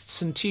it?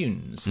 Texts and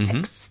tunes. Mm-hmm.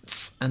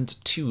 Texts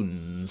and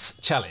tunes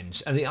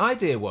challenge. And the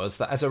idea was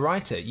that as a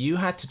writer, you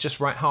had to just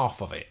write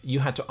half of it. You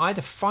had to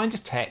either find a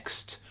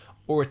text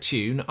or a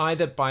tune,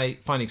 either by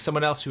finding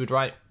someone else who would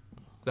write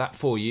that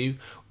for you,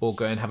 or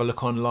go and have a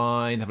look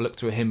online, have a look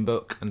through a hymn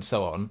book, and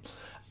so on,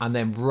 and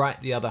then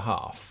write the other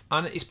half.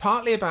 And it's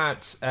partly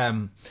about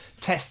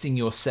testing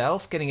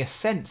yourself, getting a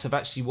sense of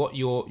actually what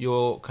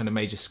your kind of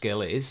major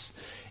skill is.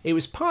 It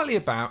was partly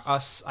about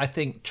us, I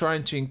think,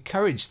 trying to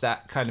encourage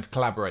that kind of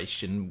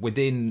collaboration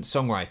within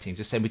songwriting,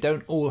 to say we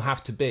don't all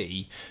have to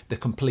be the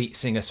complete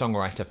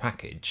singer-songwriter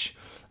package.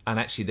 And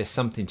actually there's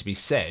something to be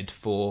said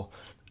for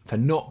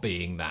not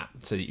being that,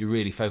 so that you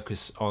really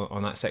focus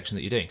on that section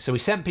that you're doing. So we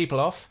sent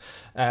people off.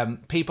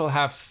 People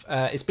have,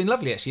 it's been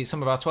lovely actually.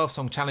 Some of our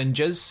 12-song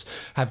challengers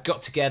have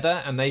got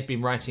together and they've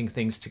been writing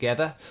things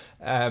together.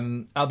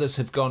 Others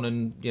have gone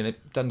and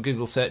done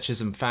Google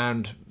searches and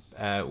found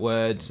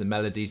words and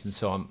melodies and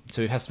so on.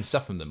 So we've had some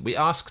stuff from them. We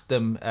asked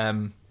them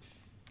a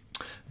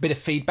bit of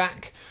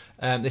feedback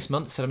this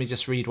month, so let me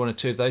just read one or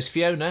two of those.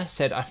 Fiona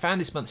said, I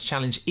found this month's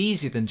challenge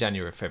easier than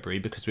January or February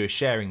because we were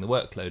sharing the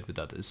workload with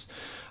others.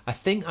 I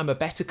think I'm a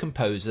better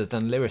composer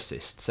than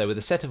lyricist, so with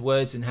a set of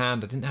words in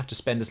hand I didn't have to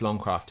spend as long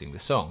crafting the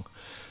song.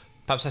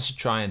 Perhaps I should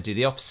try and do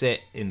the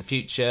opposite in the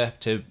future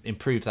to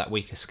improve that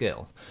weaker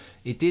skill.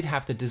 It did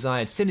have the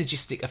desired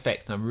synergistic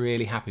effect, and I'm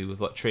really happy with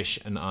what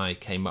Trish and I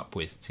came up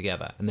with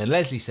together. And then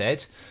Leslie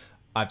said,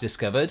 I've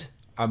discovered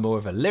I'm more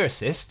of a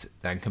lyricist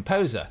than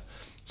composer.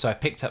 So I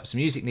picked up some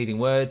music needing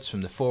words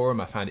from the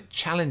forum. I found it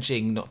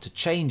challenging not to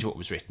change what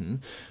was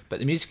written, but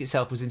the music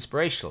itself was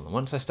inspirational. And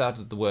once I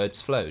started, the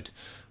words flowed.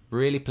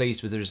 Really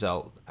pleased with the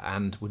result,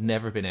 and would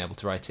never have been able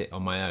to write it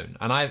on my own.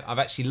 And I've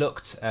actually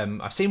looked,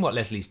 I've seen what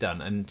Leslie's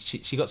done, and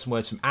she got some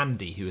words from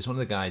Andy, who was one of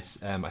the guys,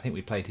 I think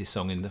we played his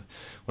song in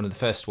one of the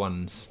first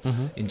ones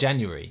in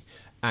January,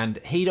 and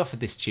he'd offered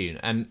this tune,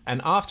 and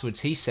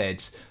afterwards he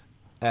said,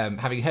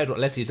 having heard what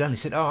Leslie had done, he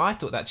said, oh, I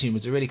thought that tune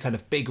was a really kind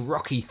of big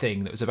rocky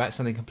thing that was about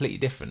something completely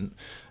different.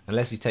 And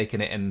Leslie's taken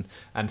it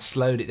and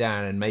slowed it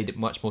down and made it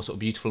much more sort of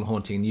beautiful and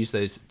haunting, and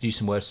used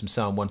some words from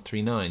Psalm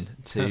 139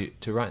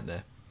 to write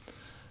there.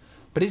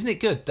 But isn't it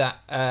good that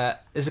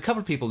there's a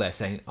couple of people there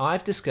saying,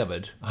 I've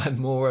discovered I'm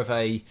more of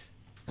a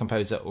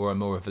composer or I'm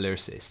more of a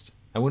lyricist.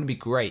 And wouldn't it be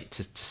great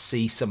to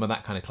see some of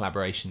that kind of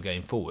collaboration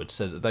going forward,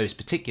 so that those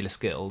particular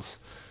skills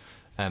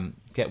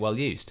get well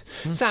used.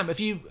 Sam, have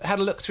you had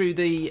a look through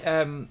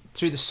the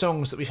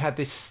songs that we've had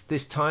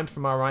this time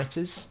from our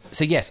writers?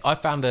 So yes, I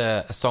found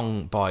a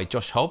song by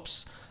Josh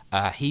Hobbs.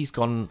 He's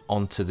gone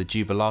onto the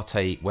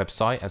Jubilate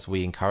website, as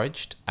we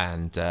encouraged,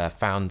 and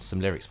found some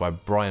lyrics by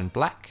Brian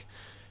Black,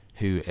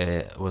 who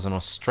was an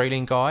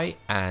Australian guy,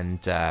 and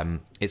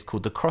it's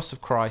called The Cross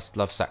of Christ,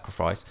 Love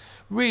Sacrifice.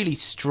 Really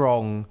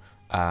strong,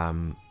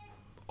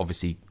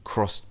 obviously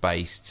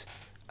cross-based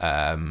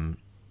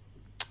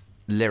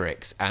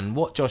lyrics. And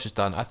what Josh has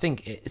done, I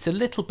think it's a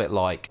little bit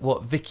like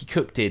what Vicky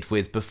Cook did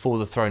with Before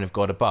the Throne of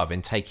God Above,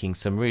 in taking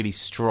some really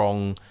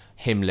strong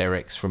hymn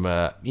lyrics from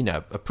a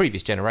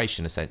previous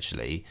generation,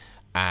 essentially,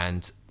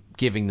 and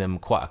giving them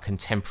quite a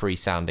contemporary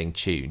sounding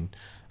tune.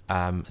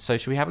 So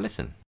should we have a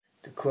listen?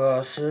 The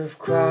cross of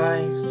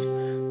Christ,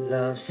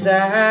 love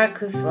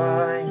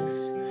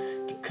sacrifice,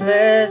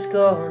 declares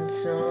God's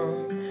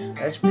Son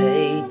has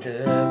paid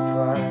the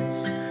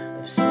price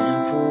of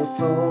sinful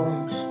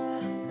thoughts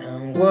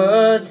and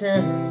words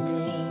and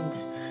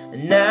deeds,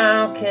 and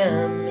now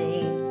can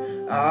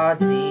meet our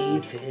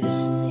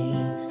deepest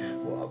needs.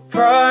 What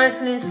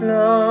priceless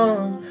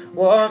love,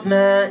 what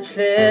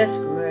matchless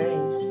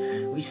grace,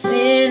 we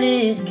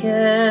sinners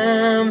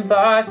can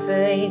by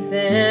faith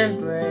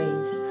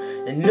embrace,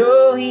 and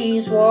know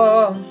He's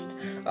washed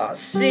our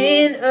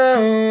sin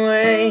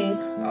away,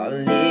 our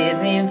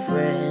living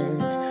friend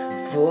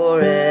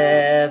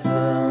forever.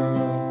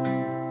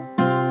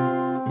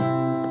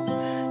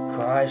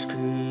 Christ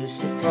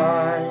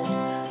crucified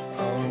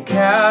on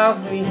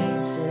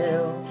Calvary's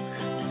hill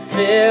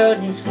fulfilled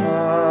His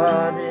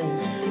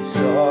Father's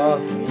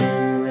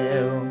sovereign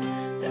will.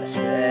 That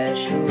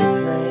special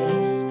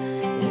place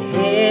in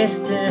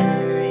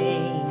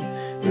history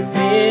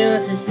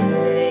reveals a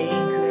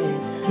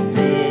sacred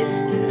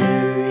mystery.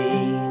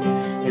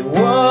 It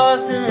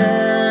was the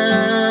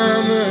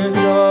Lamb of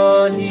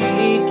God who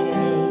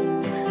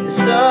came, that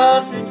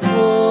suffered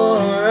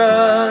for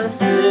us,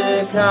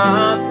 took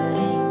our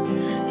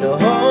blame. The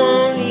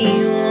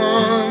Holy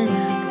One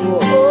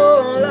for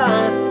all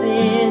our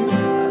sin,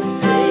 our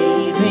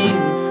saving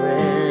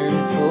friend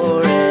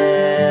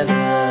forever.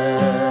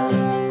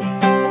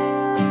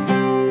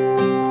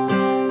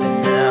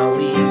 And now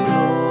we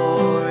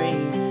glory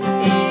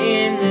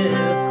in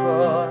the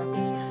cross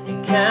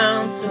and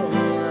counsel.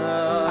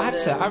 I have to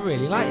say, I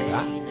really like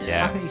that.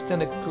 Yeah. I think he's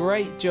done a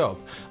great job.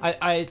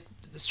 I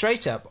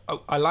straight up,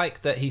 I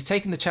like that he's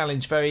taken the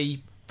challenge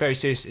very, very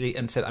seriously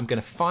and said, I'm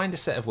going to find a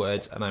set of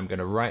words and I'm going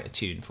to write a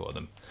tune for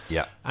them.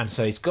 Yeah. And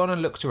so he's gone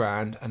and looked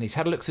around and he's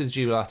had a look through the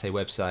Jubilate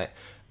website,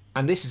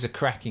 and this is a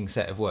cracking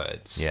set of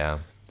words. Yeah.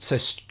 So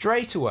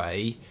straight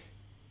away,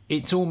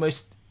 it's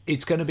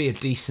going to be a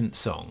decent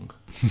song.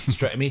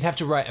 I mean, he'd have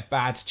to write a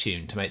bad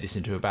tune to make this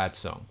into a bad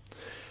song.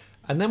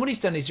 And then what he's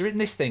done is he's written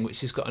this thing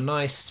which has got a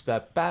nice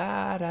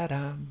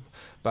ba-da-dum,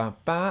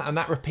 ba-ba, and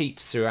that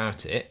repeats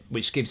throughout it,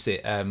 which gives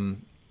it,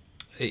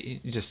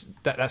 it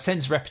just that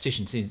sense of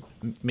repetition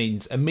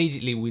means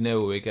immediately we know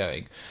where we're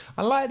going.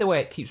 I like the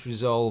way it keeps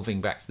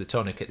resolving back to the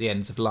tonic at the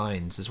ends of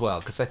lines as well,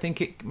 because I think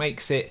it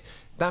makes it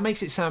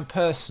sound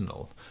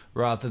personal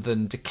rather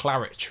than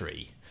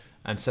declaratory.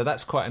 And so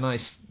that's quite a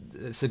nice,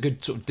 it's a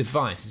good sort of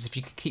device. As if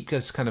you could keep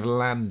just kind of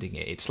landing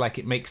it, it's like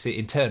it makes it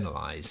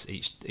internalise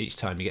each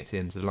time you get to the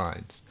ends of the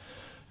lines.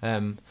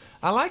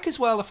 I like as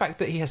well the fact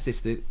that he has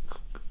this,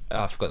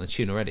 I've forgotten the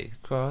tune already.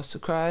 The cross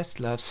of Christ,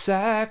 love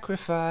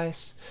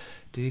sacrifice,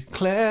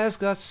 declares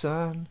God's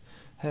Son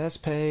has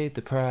paid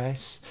the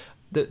price.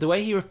 The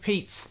way he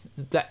repeats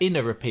that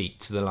inner repeat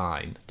to the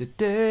line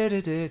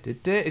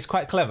is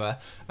quite clever,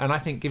 and I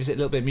think gives it a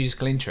little bit of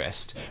musical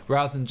interest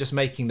rather than just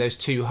making those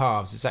two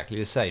halves exactly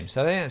the same.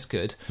 So I think that's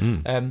good.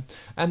 And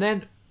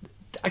then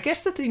I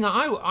guess the thing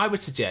I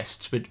would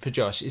suggest for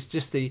Josh is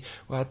just the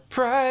what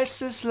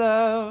priceless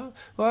love,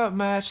 what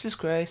matchless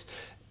grace.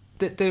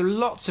 There are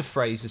lots of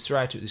phrases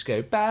throughout it that just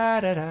go ba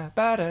da da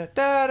ba da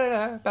da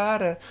da ba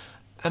da,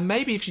 and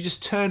maybe if you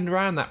just turned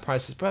around that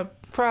priceless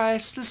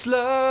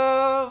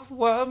love,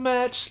 what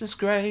matchless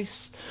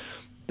grace,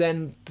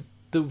 then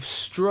the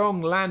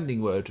strong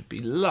landing word would be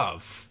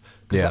love,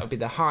 because that would be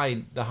the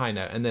high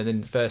note, and then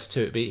in verse 2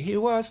 it'd be he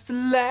was the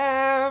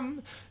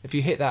Lamb. If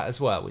you hit that as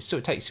well, which sort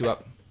of takes you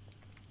up,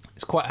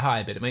 it's quite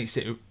high, but it makes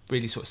it a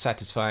really sort of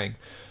satisfying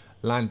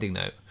landing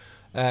note.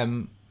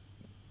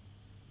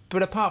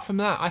 But apart from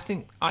that, I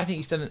think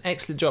he's done an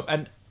excellent job.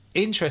 And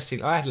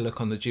interesting, I had a look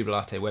on the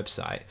Jubilate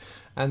website,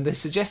 and the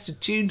suggested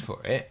tune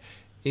for it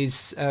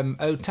is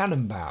O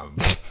Tannenbaum.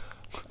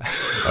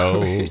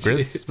 Oh,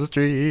 Christmas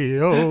tree,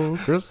 oh,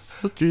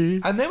 Christmas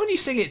tree. And then when you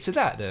sing it to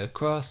that, the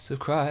cross of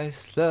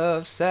Christ,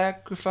 love,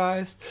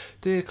 sacrifice,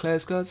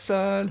 declares God's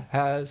Son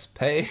has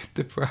paid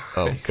the price.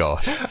 Oh,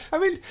 God. I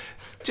mean,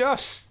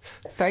 Josh,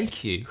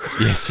 thank you.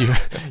 Yes, you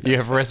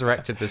have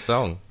resurrected the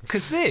song.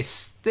 Because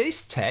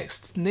this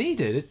text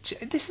needed,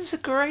 this is a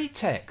great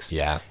text.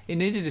 Yeah. It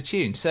needed a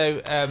tune. So,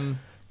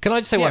 can I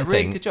just say one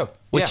really thing? Good job.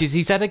 Which is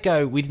he's had a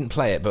go, we didn't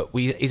play it, but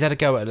he's had a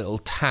go at a little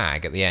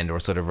tag at the end, or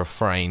a sort of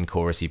refrain,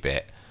 chorusy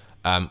bit,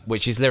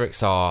 which his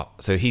lyrics are,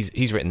 so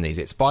he's written these,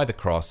 it's by the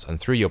cross and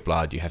through your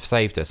blood you have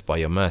saved us by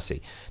your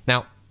mercy.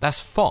 Now, that's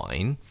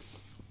fine,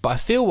 but I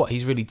feel what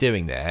he's really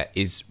doing there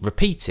is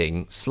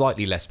repeating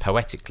slightly less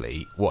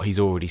poetically what he's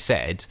already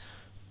said,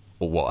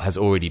 or what has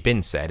already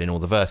been said in all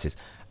the verses.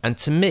 And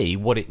to me,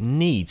 what it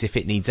needs, if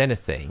it needs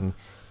anything,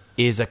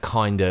 is a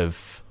kind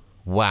of,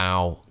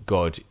 wow,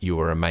 God, you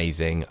are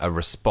amazing. A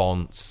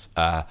response,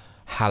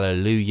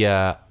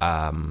 hallelujah.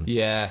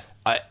 I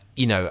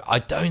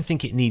don't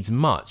think it needs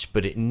much,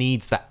 but it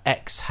needs that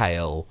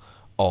exhale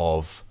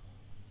of,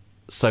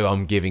 so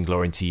I'm giving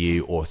glory to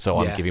you, or so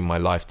I'm giving my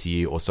life to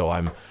you, or so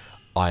I'm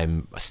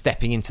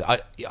stepping into. I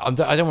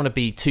don't want to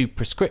be too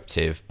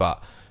prescriptive,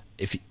 but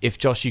if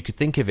Josh, you could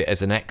think of it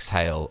as an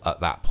exhale at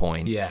that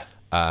point,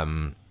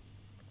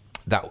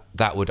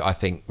 that would, I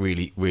think,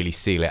 really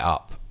seal it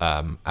up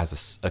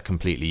as a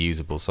completely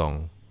usable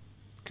song.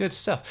 Good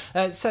stuff.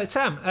 So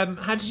Sam,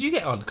 how did you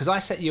get on? Because I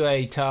set you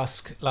a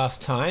task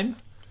last time.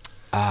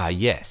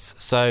 Yes.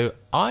 So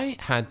I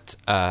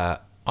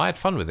had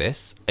fun with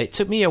this. It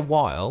took me a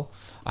while.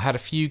 I had a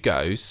few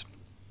goes,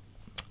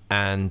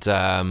 and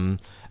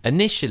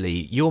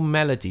initially your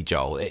melody,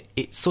 Joel,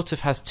 it sort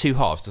of has two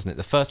halves, doesn't it?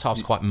 The first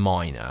half's quite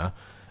minor,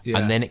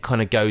 and then it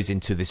kind of goes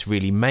into this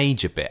really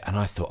major bit. And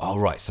I thought, oh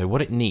right, so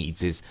what it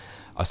needs is,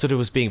 I sort of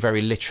was being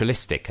very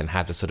literalistic and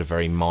had a sort of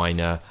very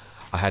minor.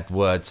 I had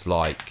words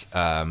like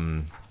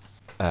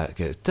it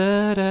goes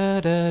da da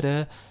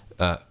da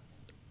da.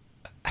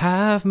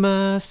 Have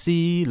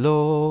mercy,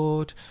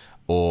 Lord,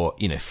 or,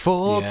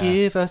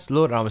 forgive us,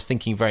 Lord. And I was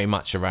thinking very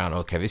much around,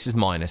 okay, this is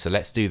minor, so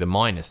let's do the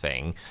minor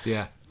thing.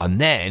 Yeah. And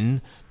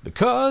then,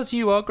 because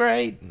you are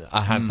great,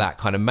 I had that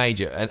kind of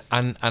major,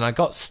 and I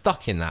got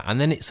stuck in that.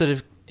 And then it sort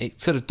of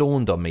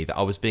dawned on me that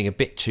I was being a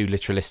bit too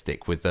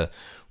literalistic with the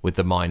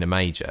minor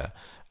major.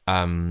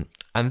 And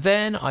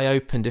then I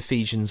opened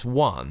Ephesians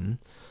 1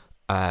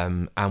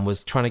 and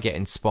was trying to get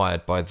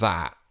inspired by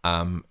that.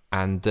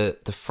 And the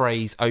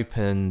phrase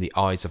 "open the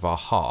eyes of our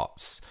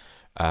hearts"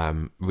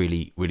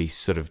 really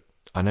sort of,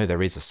 I know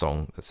there is a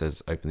song that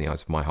says "open the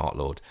eyes of my heart,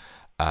 Lord,"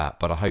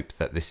 but I hope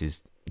that this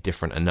is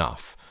different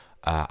enough.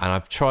 And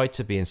I've tried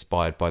to be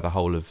inspired by the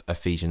whole of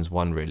Ephesians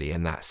 1, really,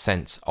 and that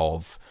sense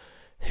of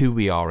who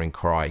we are in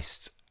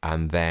Christ,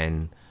 and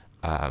then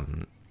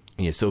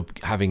sort of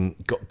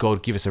having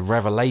God give us a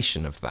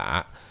revelation of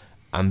that,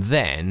 and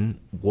then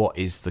what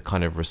is the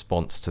kind of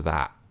response to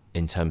that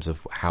in terms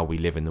of how we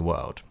live in the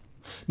world.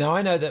 Now,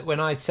 I know that when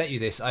I set you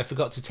this, I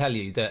forgot to tell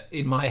you that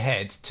in my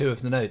head, two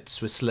of the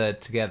notes were slurred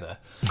together.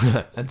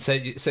 And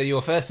so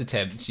your first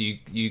attempt, you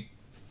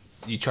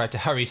tried to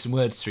hurry some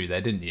words through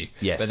there, didn't you?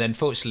 Yes. But then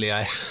fortunately,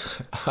 I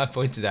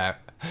pointed out,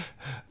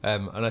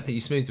 and I think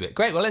you smoothed it.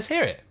 Great, well, let's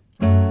hear it.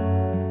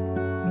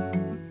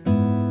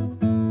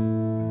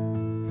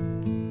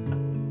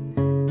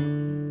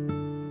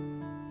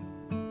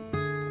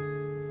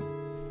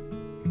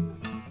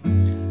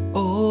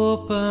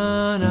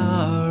 Open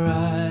our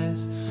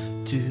eyes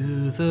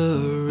to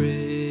the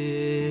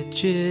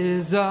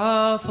riches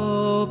of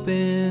hope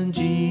in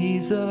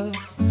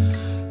Jesus.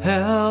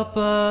 Help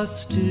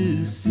us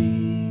to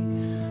see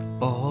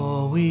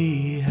all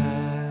we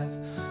have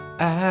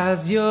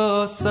as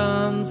your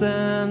sons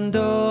and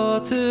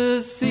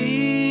daughters,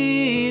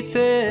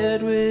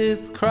 seated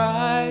with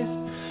Christ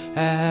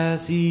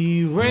as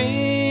he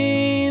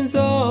reigns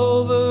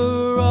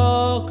over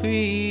all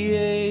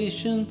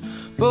creation,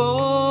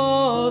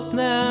 both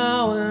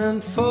now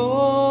and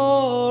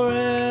forevermore.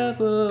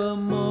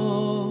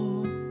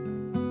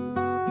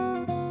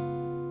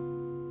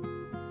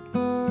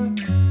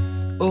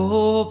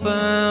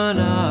 Open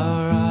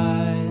our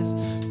eyes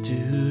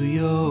to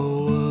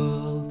your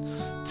world,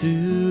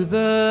 to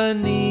the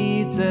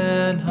needs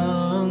and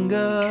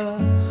hunger.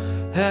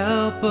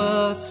 Help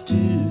us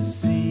to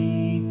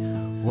see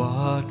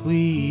what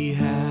we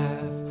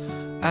have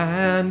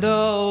and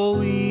all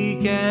we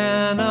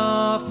can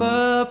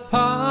offer,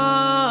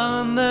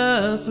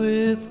 partners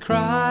with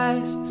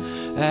Christ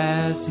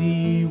as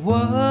he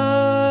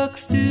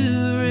works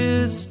to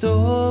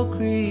restore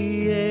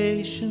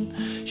creation,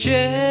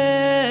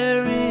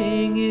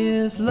 sharing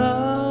his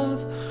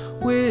love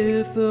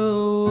with the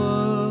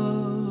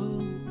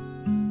world.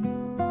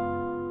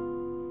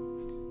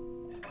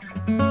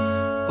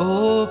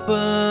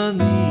 Open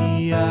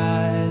the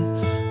eyes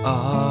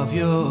of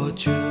your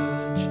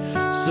church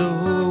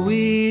so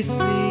we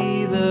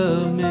see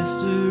the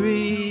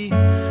mystery,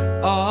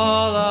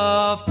 all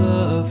of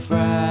the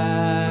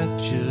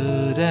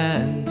fractured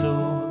and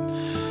torn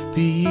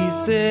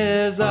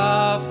pieces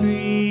of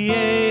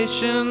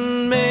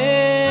creation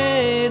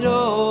made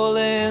whole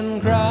in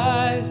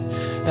Christ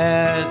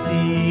as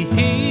he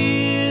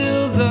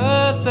heals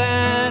earth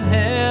and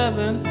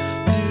heaven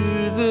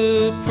to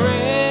the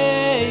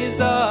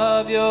praise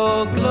of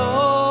your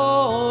glorious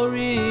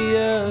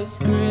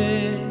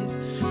grace.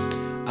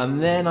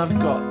 And then I've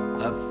got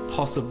a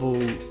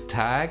possible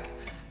tag.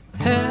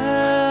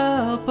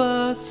 Help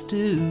us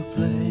to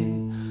play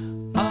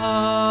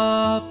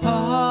our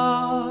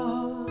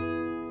part,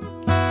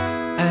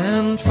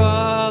 and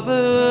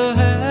Father,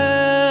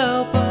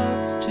 help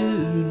us to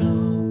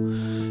know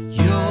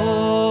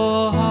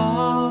your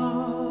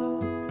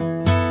heart.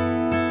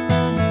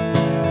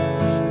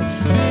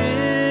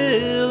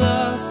 Fill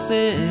us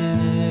in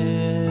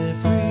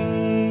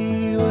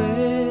every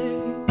way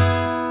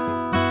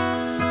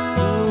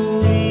so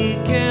we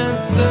can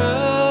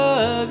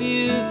serve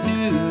you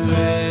through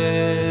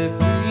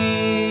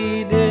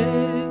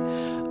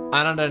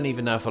And I don't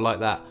even know if I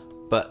like that,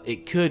 but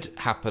it could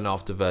happen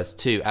after verse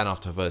 2 and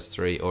after verse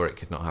 3, or it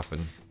could not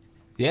happen.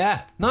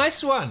 Yeah,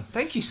 nice one.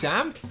 Thank you,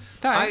 Sam.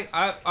 Thanks.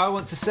 I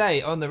want to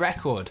say on the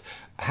record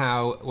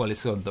how, well,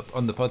 it's on the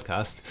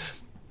podcast,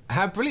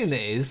 how brilliant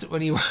it is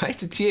when you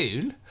write a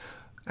tune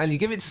and you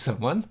give it to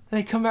someone and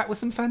they come back with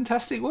some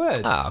fantastic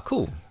words. Ah,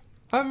 cool.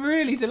 I'm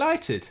really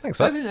delighted.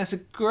 Thanks, I bud. think that's a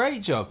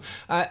great job.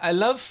 I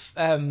love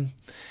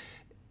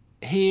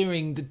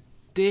hearing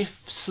the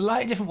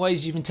slightly different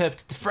ways you've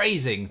interpreted the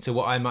phrasing to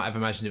what I might have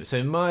imagined it. So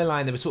in my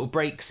line, there were sort of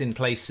breaks in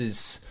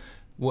places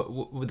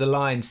with the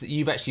lines that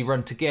you've actually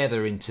run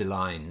together into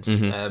lines.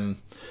 Mm-hmm.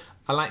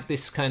 I like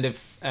this kind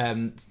of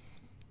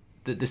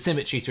the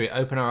symmetry through it.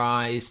 Open our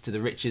eyes to the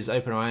riches,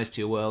 open our eyes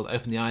to your world,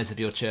 open the eyes of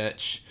your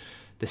church.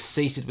 The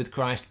seated with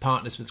Christ,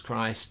 partners with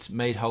Christ,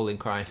 made whole in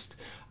Christ.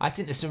 I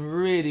think there's some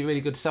really,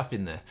 really good stuff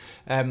in there.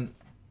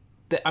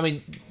 I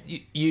mean,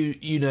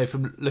 you know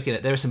from looking at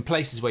it, there are some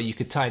places where you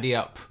could tidy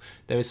up.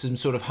 There are some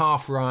sort of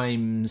half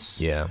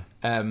rhymes. Yeah.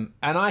 And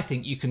I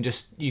think you could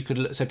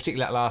look, so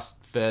particularly that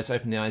last verse,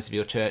 open the eyes of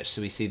your church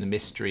so we see the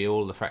mystery,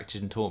 all the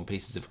fractured and torn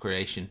pieces of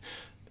creation.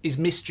 Is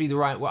mystery the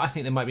right word? I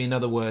think there might be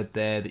another word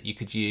there that you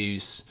could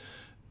use.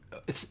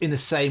 It's in the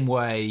same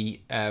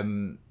way.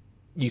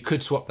 You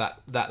could swap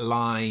that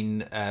line,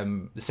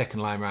 the second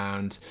line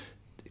round,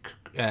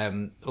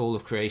 all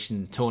of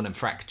creation torn and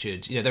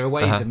fractured. You know, there are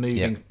ways of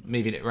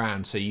moving it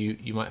around, so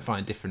you might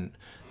find different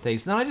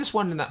things. And I just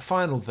wonder in that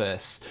final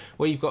verse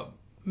where you've got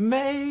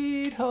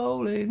made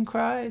whole in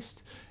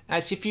Christ.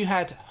 Actually, if you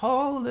had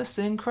wholeness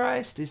in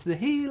Christ is the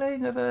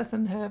healing of earth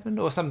and heaven,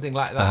 or something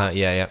like that.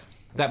 Yeah.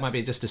 That might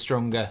be just a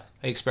stronger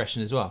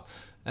expression as well.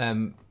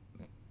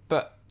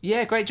 But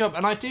yeah, great job.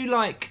 And I do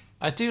like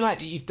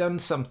that you've done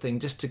something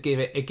just to give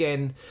it,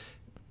 again,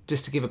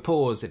 just to give a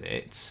pause in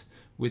it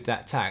with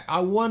that tag. I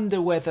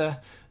wonder whether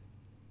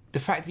the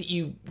fact that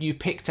you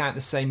picked out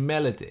the same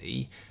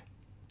melody,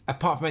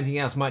 apart from anything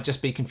else, might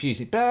just be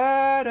confusing.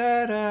 Ba,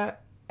 da, da.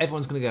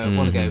 Everyone's going to go,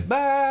 want to go,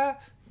 ba,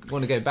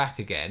 want to go back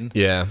again.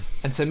 Yeah.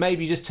 And so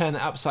maybe you just turn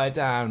it upside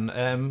down.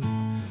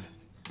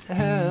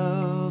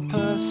 Help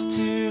us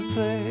to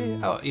play.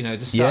 Oh, you know,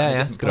 just start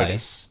in a different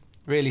place.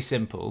 Really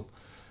simple.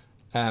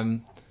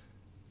 And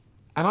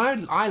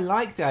I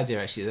like the idea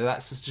actually that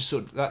that's just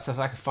sort of, that's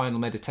like a final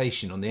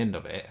meditation on the end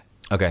of it.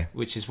 Okay.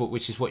 Which is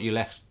what you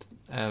left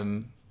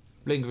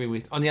lingering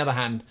with. On the other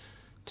hand,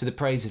 to the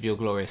praise of your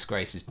glorious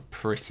grace is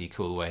pretty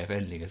cool way of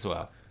ending as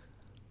well.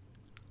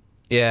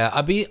 Yeah,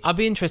 I'd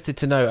be interested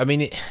to know. I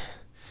mean,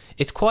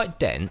 it's quite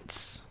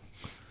dense.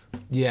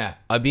 Yeah,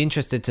 I'd be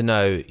interested to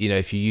know, you know,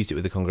 if you used it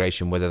with the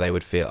congregation, whether they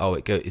would feel,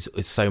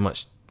 it's so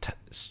much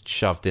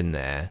shoved in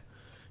there.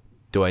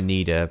 Do I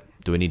need a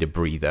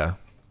breather?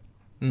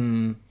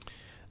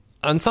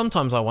 And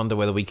sometimes I wonder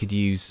whether we could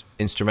use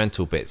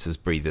instrumental bits as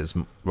breathers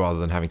rather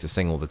than having to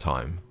sing all the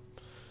time.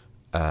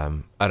 I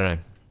don't know.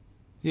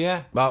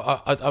 Yeah,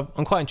 well,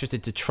 I'm quite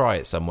interested to try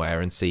it somewhere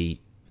and see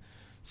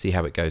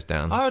how it goes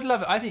down. I would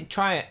love it. I think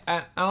try it,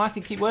 and I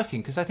think keep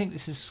working because I think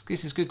this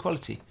is good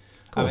quality.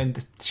 Cool. I mean,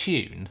 the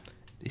tune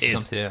is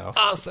something else.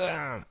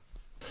 Awesome.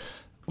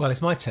 Well,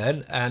 it's my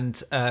turn,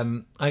 and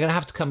I'm going to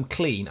have to come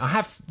clean. I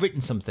have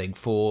written something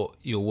for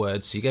your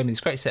words. So you gave me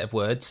this great set of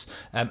words,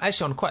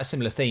 actually on quite a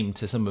similar theme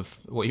to some of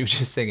what you were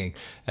just singing.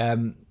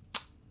 And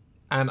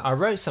I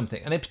wrote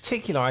something, and in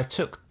particular, I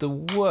took the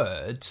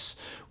words,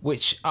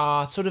 which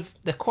are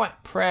they're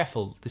quite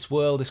prayerful. This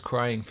world is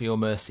crying for your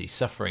mercy,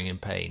 suffering in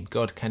pain.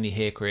 God, can you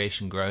hear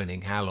creation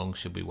groaning? How long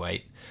should we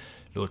wait?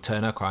 Lord,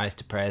 turn our cries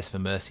to prayers for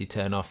mercy,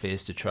 turn our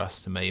fears to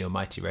trust, and may your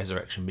mighty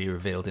resurrection be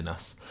revealed in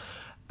us.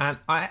 And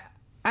I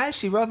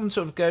actually, rather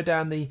than go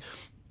down the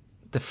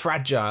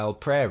fragile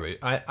prayer route,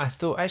 I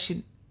thought,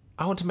 actually,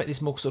 I want to make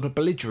this more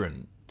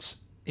belligerent,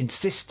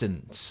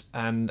 insistent,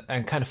 and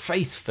kind of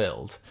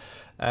faith-filled.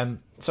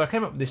 So I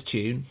came up with this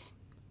tune,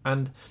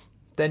 and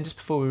then just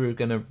before we were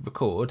going to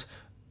record,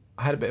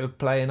 I had a bit of a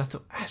play, and I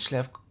thought, actually,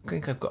 I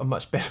think I've got a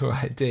much better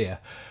idea.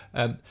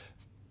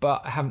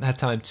 But I haven't had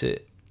time to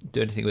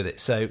do anything with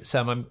it. So,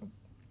 Sam,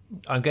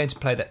 I'm going to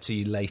play that to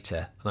you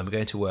later, and I'm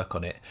going to work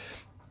on it.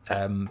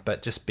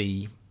 But just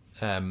be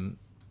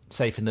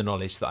safe in the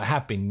knowledge that I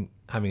have been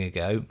having a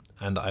go,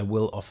 and I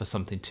will offer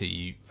something to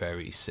you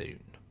very soon.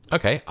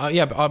 Okay,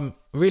 yeah, but I'm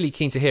really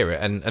keen to hear it,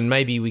 and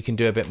maybe we can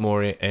do a bit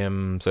more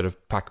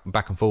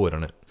back and forward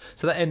on it.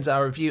 So that ends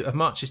our review of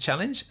March's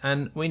challenge,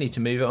 and we need to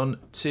move on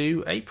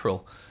to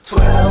April.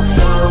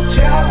 12-song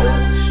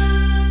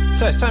challenge.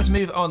 So it's time to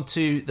move on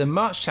to the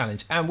March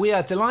challenge, and we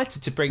are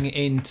delighted to bring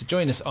in to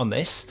join us on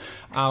this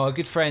our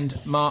good friend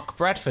Mark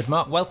Bradford.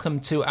 Mark, welcome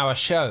to our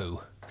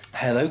show.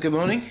 Hello, good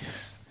morning.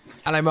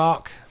 Hello,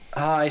 Mark.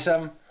 Hi,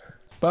 Sam.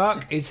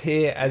 Mark is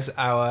here as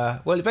our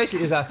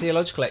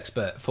theological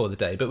expert for the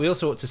day, but we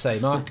also ought to say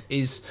Mark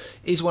is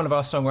one of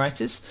our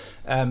songwriters.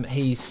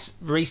 He's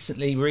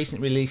recently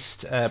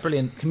released a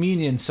brilliant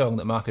communion song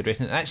that Mark had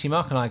written. And actually,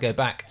 Mark and I go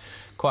back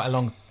quite a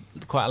long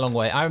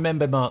way. I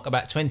remember, Mark,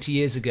 about 20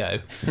 years ago,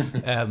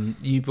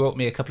 you brought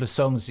me a couple of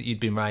songs that you'd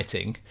been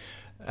writing,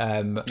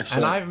 And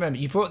I remember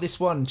you brought this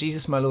one,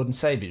 Jesus My Lord and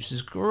Saviour, which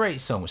is a great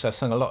song, which I've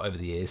sung a lot over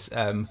the years.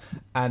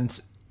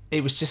 And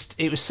it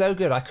was so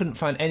good, I couldn't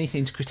find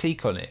anything to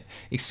critique on it,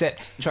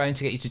 except trying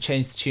to get you to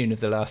change the tune of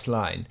the last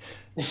line.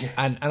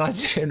 And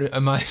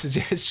my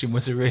suggestion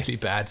was a really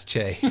bad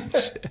change.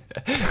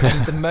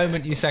 And the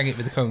moment you sang it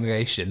with the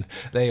congregation,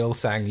 they all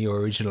sang your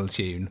original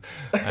tune,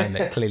 and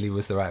it clearly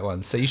was the right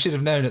one. So you should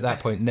have known at that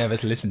point never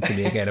to listen to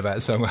me again about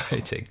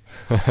songwriting.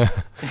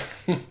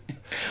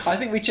 I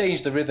think we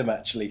changed the rhythm,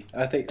 actually.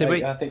 I think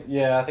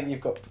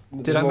you've got.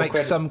 Did I make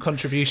some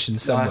contribution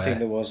somewhere?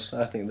 No,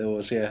 I think there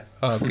was. Yeah.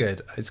 Oh,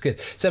 good. It's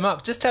good. So,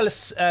 Mark, just tell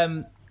us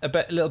a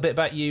little bit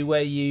about you.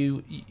 Where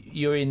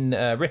you're in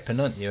Ripon,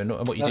 aren't you, and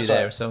what you do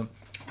there? Right. So.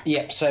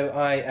 Yep. So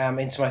I am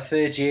into my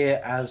third year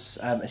as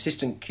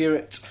assistant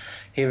curate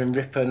here in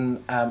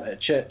Ripon at a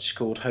church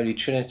called Holy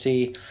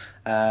Trinity.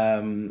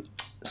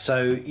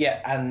 So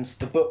yeah, and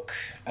the book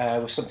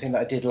was something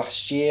that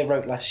I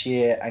wrote last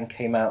year, and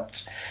came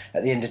out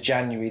at the end of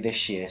January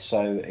this year.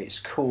 So it's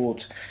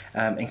called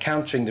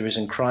Encountering the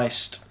Risen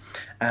Christ,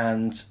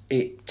 and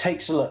it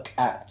takes a look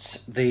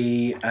at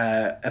the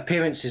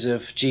appearances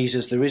of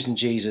Jesus, the risen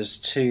Jesus,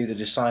 to the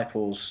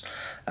disciples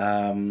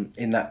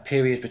in that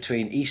period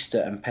between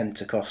Easter and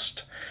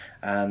Pentecost.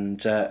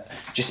 And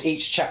just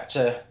each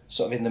chapter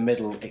sort of in the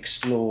middle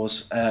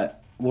explores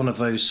one of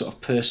those sort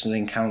of personal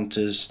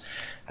encounters,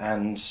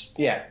 and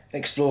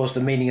explores the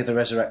meaning of the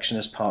resurrection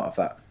as part of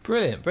that.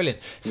 Brilliant.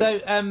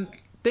 So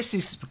this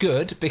is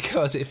good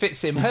because it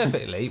fits in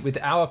perfectly with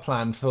our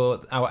plan for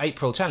our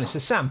April challenge. So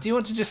Sam, do you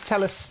want to just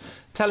tell us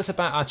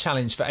about our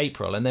challenge for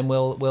April, and then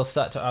we'll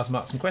start to ask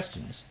Mark some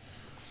questions?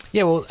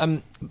 Yeah,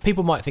 well,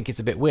 people might think it's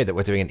a bit weird that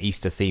we're doing an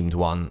Easter-themed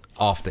one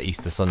after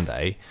Easter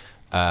Sunday,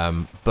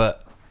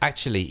 but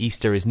actually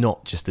Easter is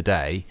not just a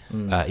day.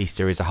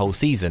 Easter is a whole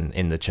season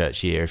in the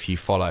church year. If you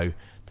follow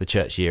the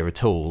church year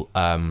at all,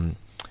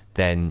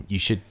 then you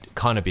should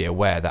kind of be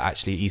aware that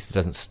actually Easter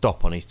doesn't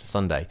stop on Easter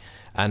Sunday.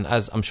 And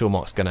as I'm sure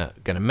Mark's gonna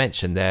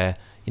mention there,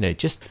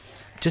 just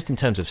in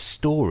terms of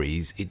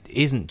stories, it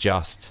isn't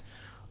just,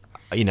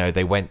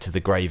 they went to the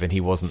grave and he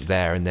wasn't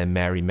there, and then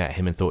Mary met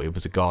him and thought it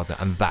was a gardener,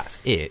 and that's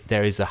it.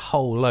 There is a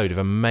whole load of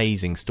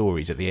amazing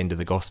stories at the end of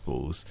the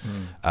Gospels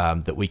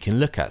that we can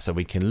look at. So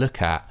we can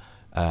look at,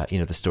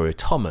 the story of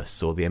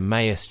Thomas, or the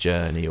Emmaus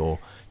journey, or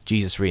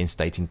Jesus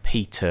reinstating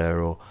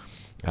Peter, or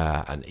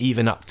and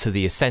even up to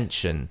the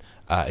Ascension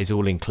is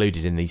all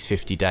included in these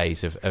 50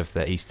 days of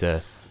the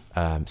Easter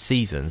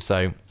season.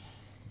 So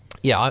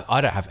yeah,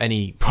 I don't have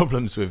any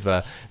problems with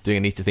doing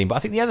an Easter theme. But I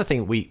think the other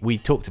thing we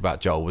talked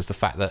about, Joel, was the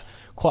fact that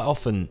quite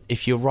often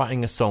if you're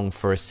writing a song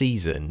for a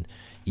season,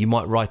 you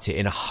might write it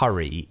in a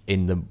hurry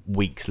in the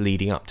weeks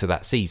leading up to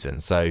that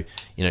season. So,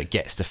 it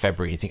gets to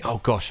February and you think,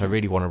 oh gosh, I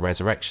really want a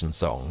resurrection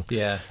song.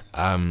 Yeah.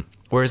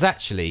 Whereas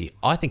actually,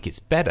 I think it's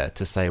better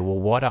to say, well,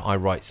 why don't I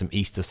write some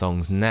Easter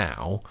songs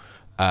now,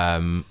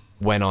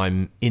 when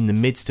I'm in the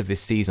midst of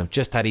this season? I've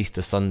just had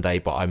Easter Sunday,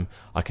 but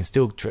I can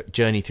still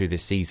journey through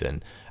this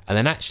season. And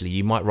then actually,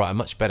 you might write a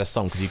much better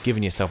song because you've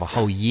given yourself a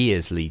whole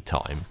year's lead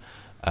time.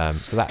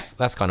 So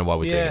that's kind of why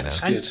we're doing it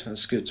now.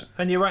 That's good.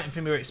 And you're writing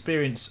from your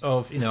experience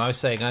of, I was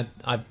saying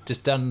I've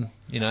just done,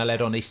 I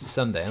led on Easter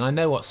Sunday, and I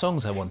know what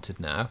songs I wanted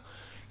now.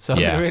 So I'm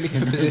in a really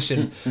good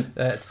position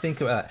to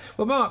think about that.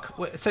 Well, Mark,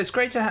 so it's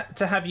great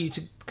to have you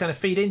to kind of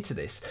feed into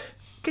this.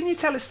 Can you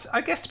tell us,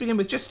 I guess to begin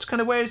with, just kind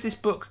of where does this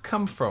book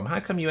come from? How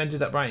come you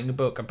ended up writing a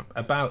book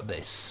about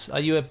this? Are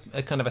you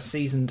a kind of a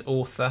seasoned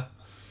author?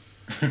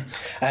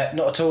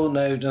 Not at all.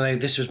 No.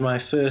 This was my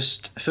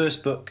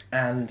first book,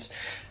 and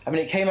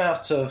it came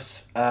out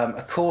of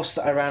a course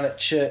that I ran at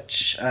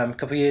church a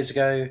couple of years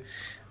ago,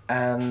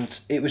 and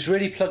it was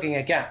really plugging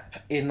a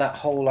gap in that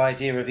whole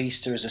idea of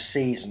Easter as a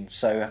season.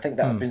 So I think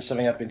that had been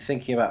something I've been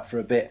thinking about for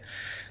a bit,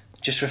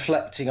 just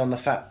reflecting on the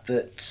fact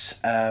that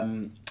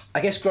I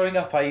guess growing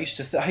up I used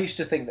to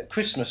think that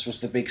Christmas was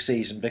the big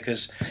season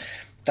because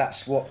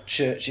that's what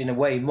church in a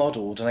way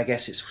modelled, and I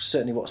guess it's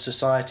certainly what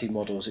society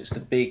models. It's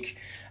the big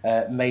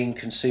main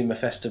consumer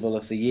festival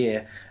of the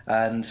year.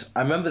 And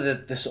I remember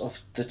the sort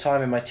of the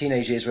time in my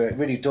teenage years where it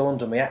really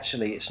dawned on me,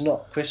 actually it's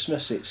not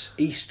Christmas, it's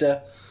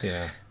Easter.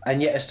 Yeah. And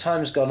yet as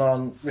time's gone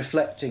on,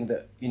 reflecting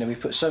that we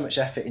put so much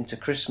effort into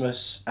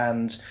Christmas,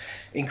 and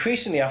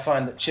increasingly I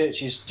find that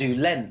churches do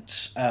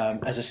Lent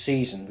as a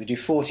season. We do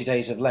 40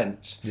 days of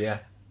Lent. Yeah.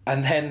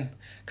 And then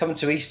coming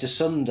to Easter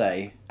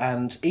Sunday,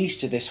 and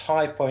Easter, this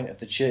high point of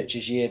the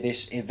church's year,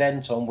 this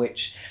event on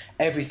which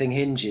everything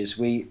hinges,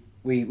 we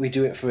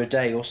do it for a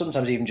day, or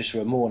sometimes even just for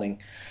a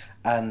morning,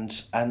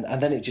 and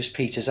then it just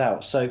peters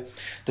out. So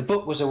the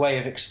book was a way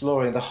of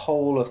exploring the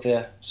whole of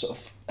the sort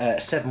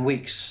of 7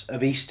 weeks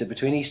of Easter,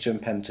 between Easter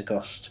and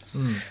Pentecost.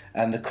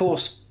 And the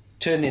course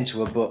turned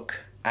into a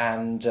book,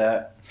 and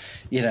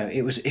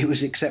it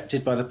was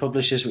accepted by the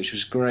publishers, which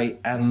was great.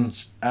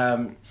 And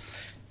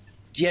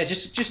yeah,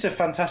 just a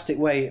fantastic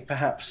way,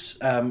 perhaps,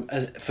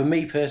 for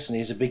me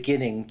personally, as a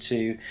beginning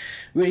to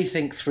really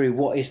think through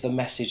what is the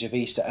message of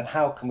Easter and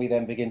how can we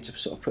then begin to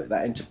sort of put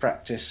that into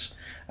practice,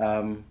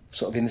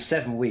 sort of in the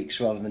 7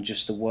 weeks rather than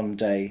just the one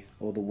day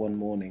or the one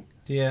morning.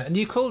 Yeah, and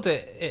you called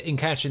it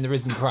Encountering the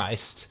Risen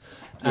Christ,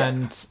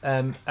 and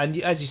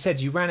as you said,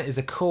 you ran it as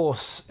a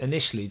course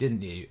initially,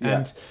 didn't you? Yeah.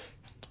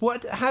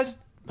 And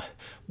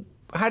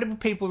how did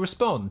people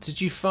respond?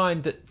 Did you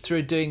find that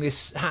through doing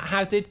this,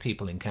 how did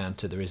people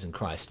encounter the risen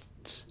Christ?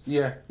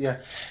 Yeah.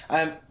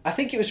 I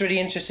think it was really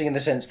interesting in the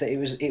sense that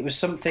it was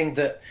something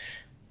that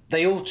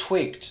they all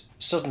twigged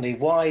suddenly.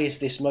 Why is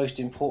this most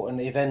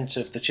important event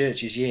of the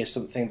church's year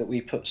something that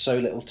we put so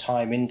little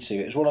time into?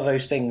 It was one of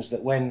those things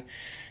that when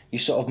you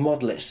sort of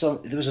model it,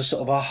 there was a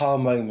sort of aha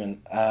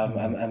moment,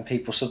 and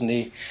people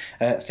suddenly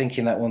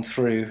thinking that one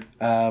through.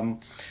 I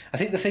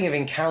think the thing of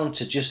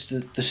encounter,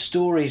 just the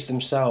stories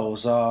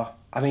themselves are,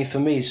 I mean, for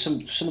me,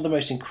 some of the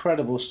most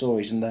incredible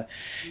stories in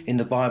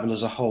the Bible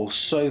as a whole,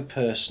 so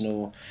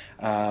personal.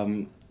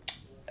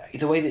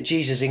 The way that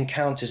Jesus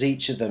encounters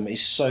each of them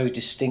is so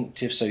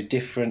distinctive, so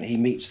different. He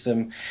meets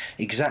them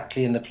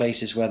exactly in the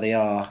places where they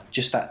are.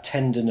 Just that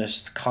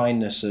tenderness, the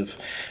kindness of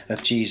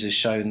Jesus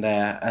shown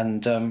there.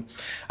 And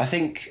I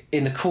think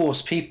in the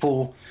course,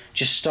 people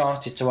just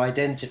started to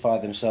identify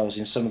themselves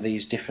in some of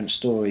these different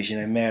stories. You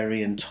know,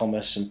 Mary and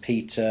Thomas and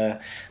Peter,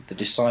 the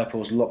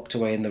disciples locked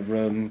away in the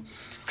room,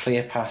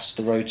 Cleopas,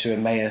 the road to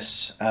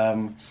Emmaus.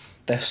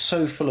 They're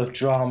so full of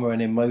drama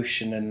and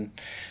emotion and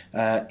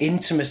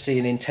intimacy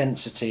and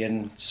intensity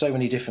and so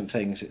many different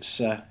things.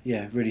 It's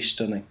really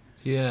stunning.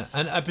 Yeah,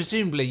 and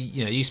presumably,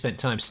 you spent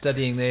time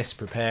studying this,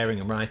 preparing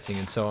and writing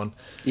and so on.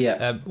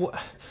 Yeah.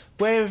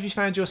 Where have you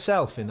found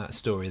yourself in that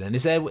story then?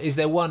 Is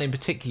there one in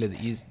particular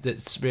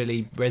that's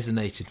really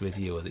resonated with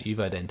you or that you've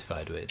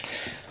identified with?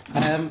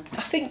 I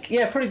think,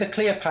 probably the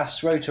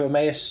Cleopas road to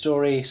Emmaus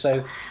story.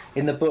 So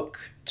in the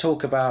book,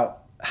 talk about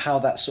how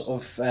that sort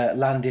of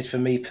landed for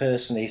me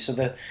personally. So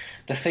the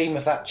theme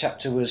of that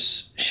chapter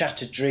was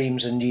shattered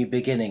dreams and new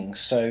beginnings.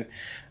 So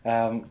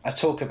I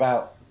talk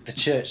about the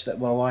church that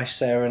my wife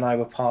Sarah and I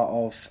were part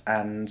of,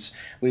 and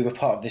we were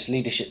part of this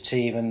leadership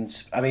team.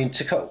 And I mean,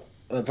 to cut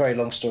a very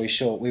long story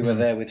short, we were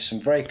there with some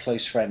very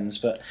close friends,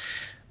 but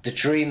the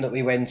dream that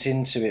we went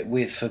into it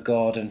with for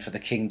God and for the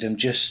kingdom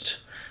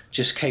just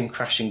came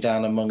crashing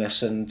down among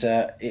us, and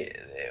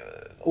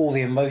all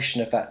the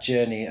emotion of that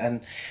journey and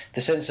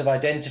the sense of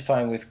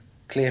identifying with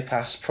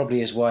Cleopas, probably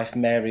his wife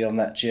Mary, on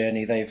that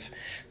journey.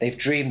 They've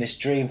dreamed this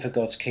dream for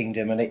God's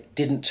kingdom and it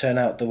didn't turn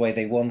out the way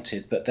they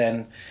wanted, but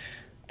then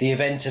the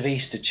event of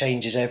Easter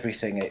changes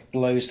everything. It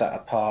blows that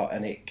apart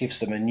and it gives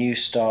them a new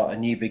start, a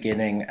new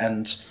beginning,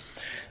 and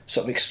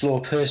sort of explore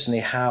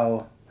personally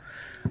how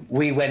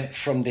we went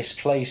from this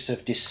place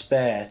of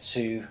despair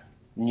to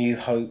new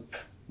hope,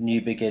 new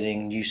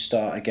beginning, new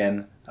start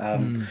again.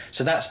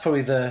 So that's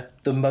probably the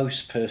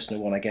most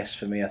personal one, I guess,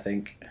 for me, I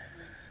think.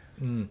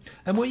 And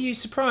were you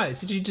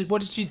surprised?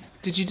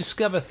 Did you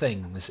discover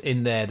things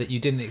in there that you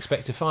didn't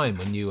expect to find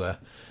when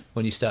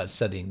you started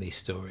studying these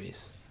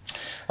stories?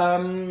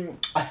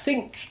 I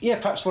think,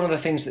 perhaps one of the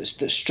things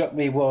that struck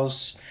me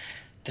was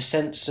the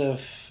sense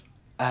of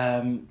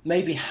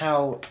maybe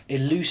how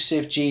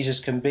elusive Jesus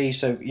can be.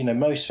 So,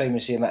 most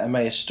famously in that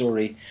Emmaus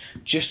story,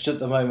 just at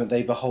the moment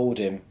they behold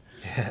him,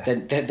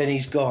 then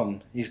he's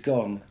gone.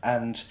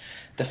 And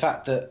the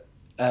fact that,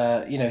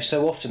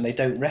 so often they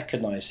don't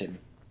recognise him.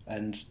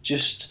 And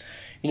just,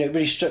 it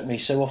really struck me.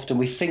 So often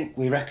we think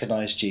we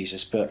recognise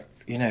Jesus, but,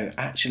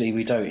 actually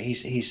we don't.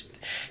 He's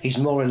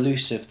more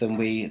elusive than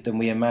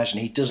we imagine.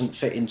 He doesn't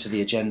fit into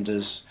the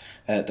agendas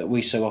that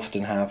we so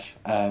often have.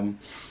 And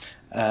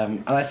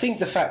I think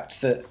the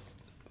fact that,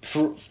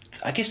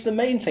 I guess the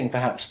main thing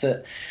perhaps,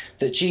 that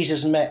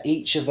Jesus met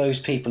each of those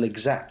people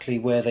exactly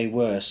where they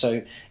were.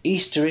 So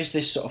Easter is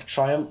this sort of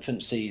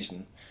triumphant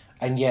season,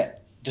 and yet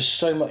there's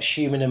so much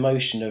human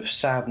emotion of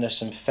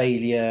sadness and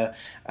failure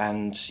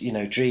and,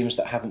 dreams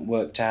that haven't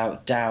worked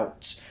out,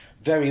 doubt,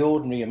 very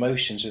ordinary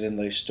emotions within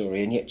those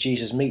stories, and yet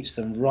Jesus meets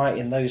them right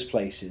in those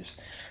places,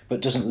 but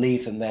doesn't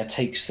leave them there,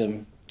 takes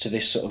them to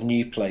this sort of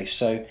new place.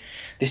 So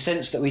this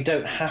sense that we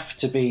don't have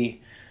to be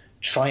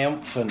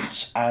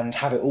triumphant and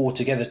have it all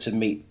together to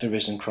meet the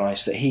risen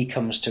Christ, that he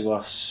comes to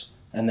us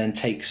and then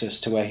takes us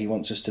to where he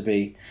wants us to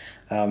be.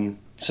 So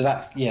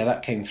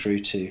that came through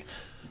too.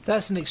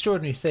 That's an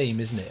extraordinary theme,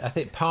 isn't it? I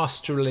think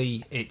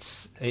pastorally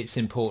it's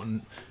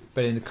important,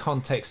 but in the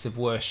context of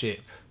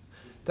worship,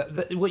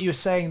 that what you were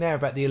saying there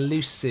about the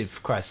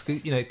elusive Christ,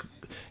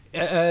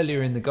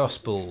 earlier in the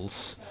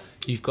Gospels,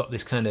 you've got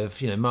this kind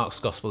of, Mark's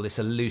Gospel, this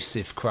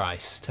elusive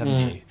Christ,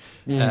 haven't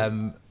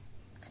you?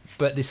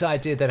 But this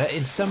idea that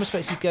in some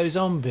respects he goes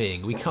on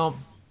being, we can't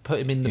put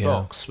him in the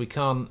box, we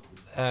can't...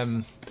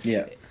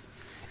 It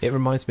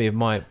reminds me of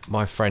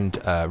my friend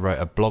wrote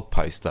a blog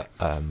post that...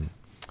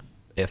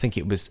 I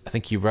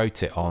think he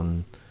wrote it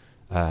on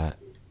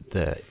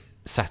the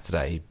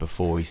Saturday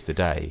before Easter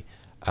Day,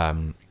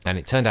 and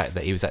it turned out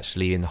that he was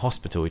actually in the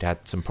hospital. He'd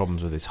had some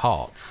problems with his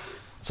heart.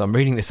 So I'm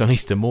reading this on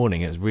Easter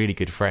morning. It was a really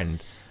good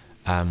friend,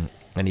 and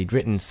and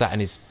he'd sat in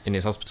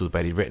his hospital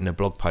bed, he'd written a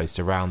blog post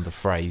around the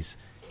phrase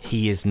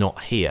 "He is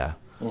not here,"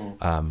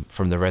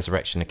 from the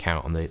resurrection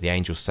account, on the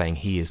angels saying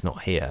He is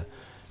not here.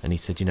 And he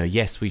said,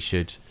 yes, we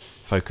should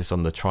focus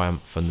on the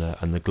triumph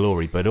and the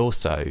glory, but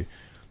also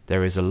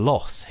there is a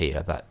loss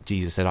here, that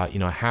Jesus said,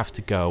 I have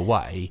to go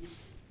away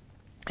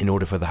in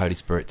order for the Holy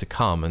Spirit to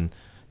come. And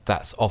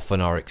that's often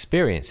our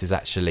experience, is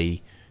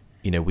actually,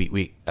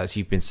 we as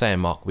you've been saying,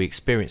 Mark, we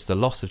experience the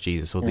loss of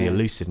Jesus, or the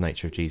elusive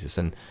nature of Jesus,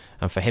 and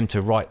for him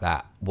to write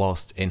that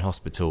whilst in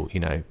hospital,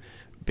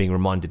 being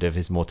reminded of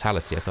his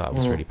mortality, I thought that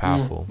was really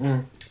powerful.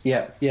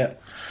 Yeah.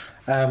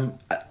 And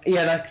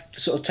I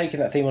sort of taking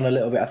that theme on a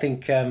little bit. I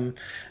think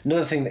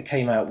another thing that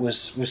came out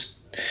was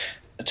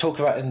talk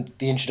about in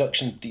the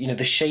introduction,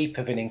 the shape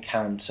of an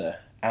encounter.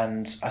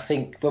 And I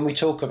think when we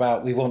talk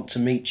about we want to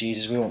meet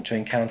Jesus, we want to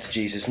encounter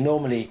Jesus,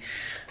 normally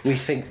we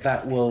think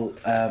that will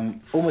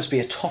almost be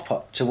a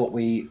top-up to what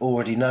we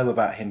already know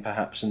about him,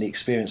 perhaps, and the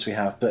experience we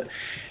have. But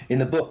in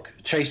the book,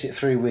 trace it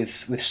through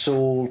with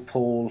Saul,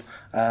 Paul,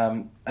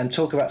 and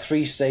talk about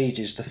 3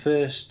 stages. The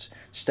first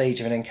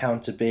stage of an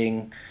encounter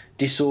being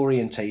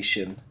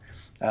disorientation.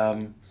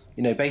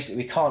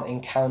 Basically we can't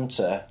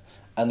encounter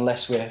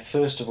unless we're,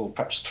 first of all,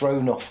 perhaps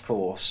thrown off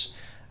course.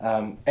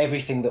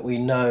 Everything that we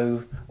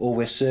know or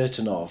we're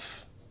certain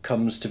of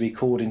comes to be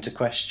called into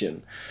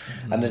question,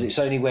 and that it's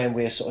only when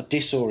we're sort of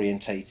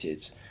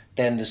disorientated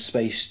then there's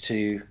space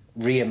to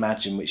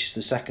reimagine, which is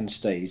the second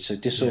stage. So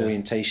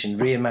disorientation,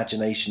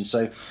 reimagination.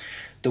 So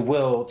the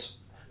world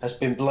has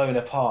been blown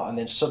apart, and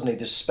then suddenly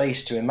there's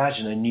space to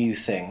imagine a new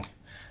thing.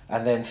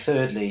 And then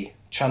thirdly,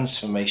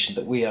 transformation,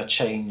 that we are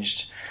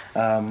changed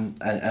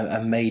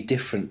and made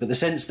different. But the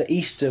sense that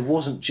Easter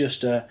wasn't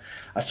just a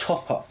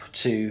top-up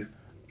to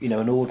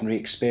an ordinary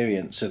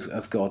experience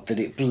of God, that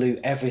it blew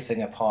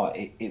everything apart.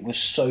 It was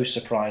so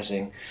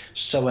surprising,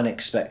 so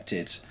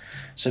unexpected.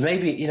 So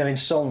maybe, in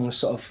songs,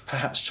 sort of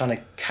perhaps trying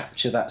to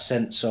capture that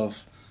sense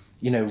of,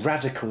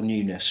 radical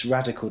newness,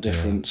 radical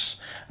difference,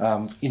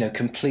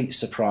 complete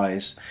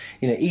surprise.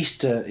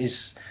 Easter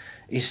is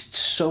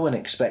so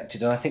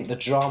unexpected, and I think the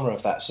drama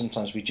of that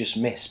sometimes we just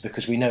miss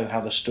because we know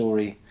how the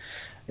story,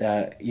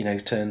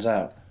 turns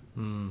out.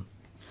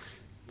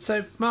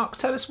 So, Mark,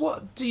 tell us,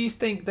 what do you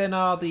think then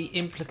are the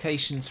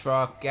implications for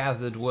our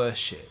gathered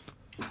worship?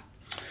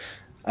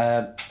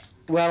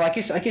 Well, I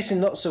guess in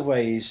lots of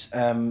ways,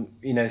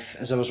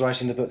 as I was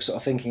writing the book, sort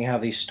of thinking how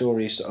these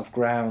stories sort of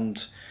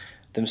ground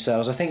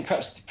themselves. I think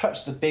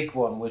perhaps the big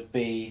one would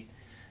be,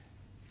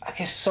 I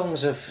guess,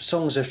 songs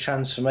of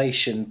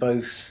transformation,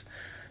 both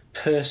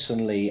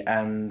personally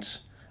and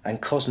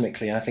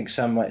cosmically. And I think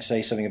Sam might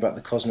say something about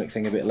the cosmic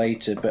thing a bit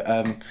later. But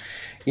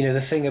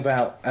the thing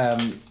about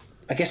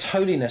I guess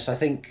holiness. I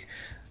think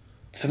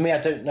for me, I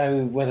don't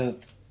know whether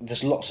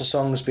there's lots of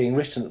songs being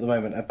written at the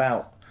moment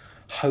about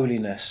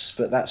holiness,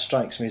 but that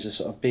strikes me as a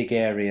sort of big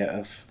area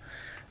of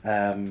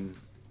a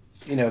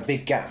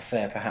big gap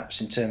there, perhaps,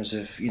 in terms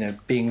of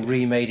being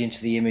remade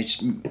into the image,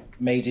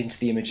 made into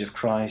the image of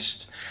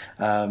Christ,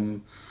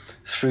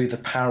 through the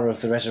power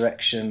of the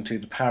resurrection, through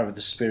the power of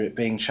the Spirit,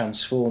 being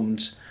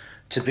transformed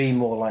to be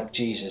more like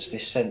Jesus.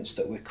 This sense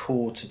that we're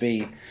called to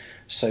be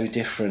so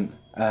different.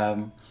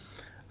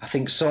 I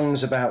think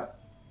songs about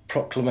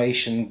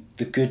proclamation,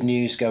 the good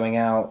news going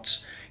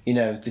out,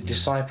 the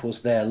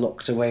disciples there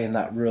locked away in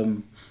that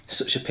room,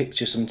 such a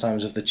picture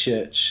sometimes of the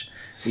church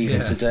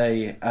even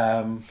today.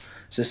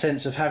 So a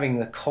sense of having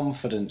the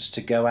confidence to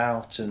go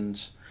out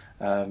and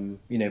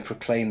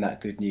proclaim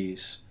that good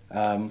news.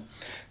 The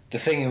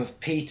thing of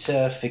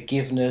Peter,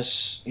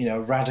 forgiveness,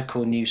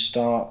 radical new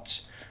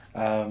start,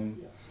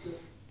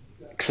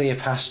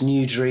 Cleopas,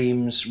 new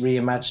dreams,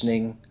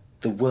 reimagining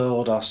the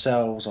world,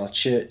 ourselves, our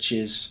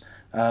churches.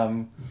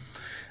 I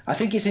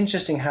think it's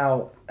interesting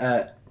how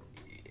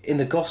in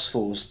the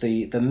Gospels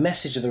the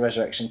message of the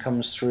resurrection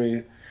comes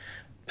through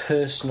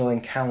personal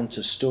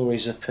encounter,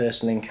 stories of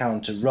personal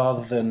encounter,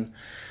 rather than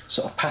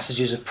sort of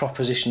passages of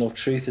propositional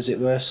truth, as it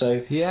were.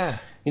 So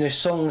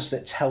songs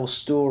that tell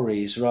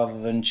stories rather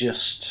than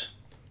just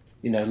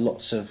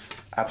lots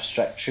of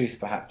abstract truth,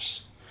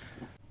 perhaps.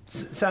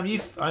 Sam,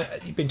 you've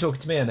been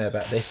talking to me, I know,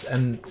 about this,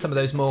 and some of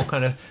those more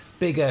kind of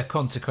bigger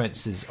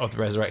consequences of the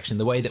resurrection,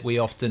 the way that we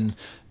often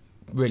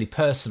really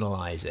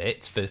personalise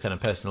it for kind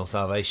of personal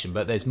salvation,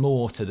 but there's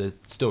more to the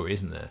story,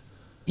 isn't there?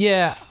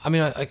 Yeah, I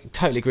mean, I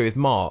totally agree with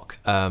Mark,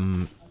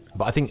 but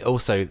I think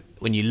also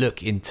when you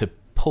look into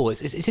Paul,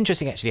 it's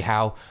interesting actually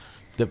how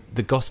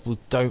the Gospels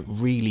don't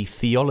really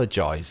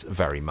theologise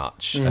very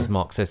much. As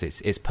Mark says,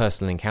 it's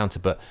personal encounter,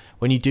 but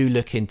when you do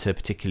look into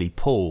particularly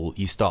Paul,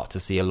 you start to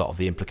see a lot of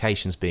the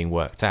implications being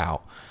worked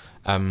out.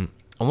 And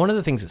one of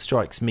the things that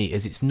strikes me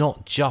is it's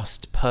not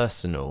just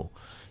personal.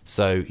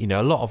 So,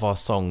 a lot of our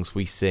songs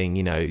we sing,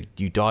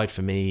 you died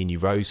for me and you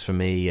rose for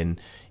me, and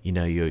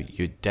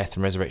your death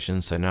and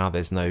resurrection. So now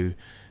there's no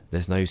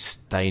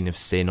stain of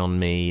sin on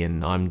me,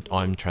 and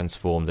I'm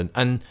transformed,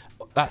 and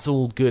that's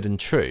all good and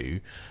true.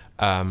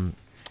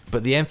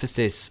 But the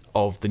emphasis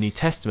of the New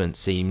Testament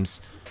seems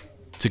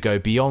to go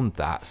beyond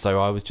that. So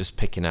I was just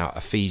picking out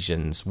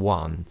Ephesians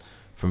 1,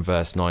 from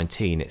verse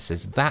 19. It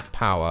says, "That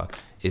power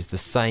is the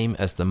same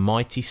as the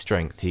mighty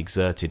strength he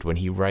exerted when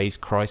he raised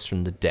Christ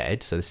from the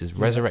dead." So this is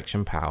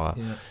resurrection power.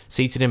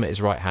 "Seated him at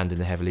his right hand in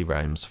the heavenly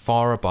realms,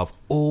 far above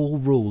all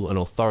rule and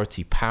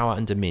authority, power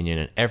and dominion,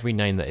 and every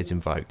name that is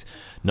invoked,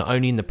 not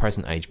only in the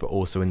present age, but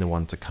also in the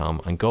one to come.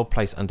 And God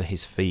placed under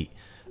his feet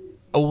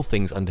all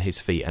things under his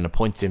feet, and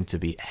appointed him to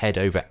be head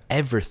over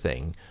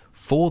everything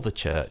for the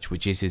church,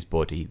 which is his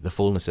body, the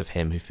fullness of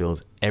him who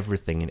fills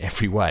everything in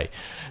every way."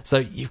 So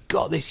you've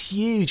got this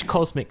huge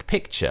cosmic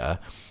picture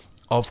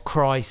of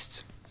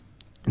Christ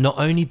not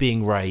only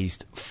being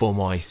raised for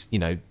my,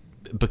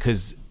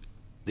 because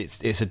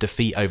it's a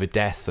defeat over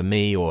death for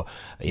me, or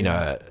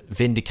a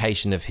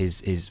vindication of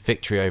his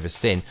victory over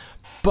sin,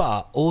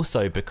 but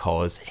also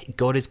because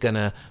God is going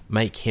to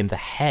make him the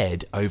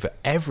head over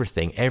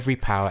everything, every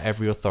power,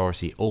 every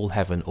authority, all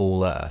heaven,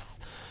 all earth.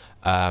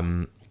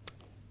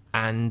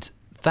 And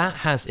that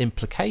has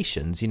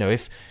implications.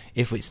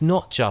 If it's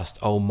not just,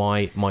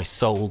 my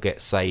soul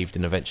gets saved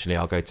and eventually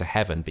I'll go to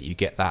heaven, but you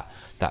get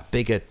that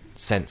bigger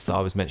sense that I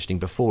was mentioning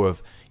before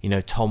of,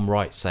 Tom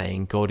Wright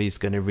saying God is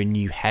going to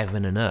renew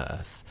heaven and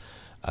earth.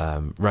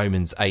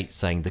 Romans 8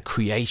 saying the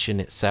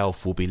creation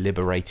itself will be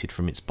liberated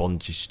from its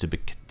bondage to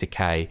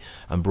decay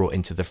and brought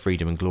into the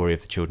freedom and glory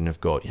of the children of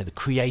God. The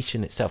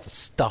creation itself, the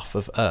stuff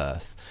of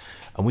earth.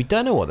 And we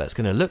don't know what that's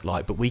going to look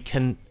like, but we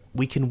can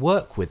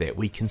work with it.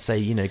 We can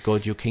say,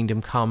 God, your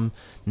kingdom come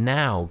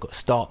now.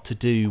 Start to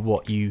do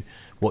what you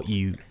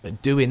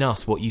do in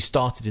us, what you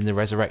started in the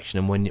resurrection,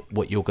 and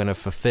what you're going to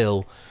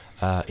fulfill,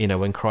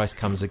 when Christ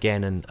comes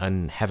again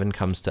and heaven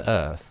comes to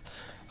earth.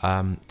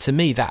 To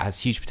me, that has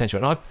huge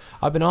potential. And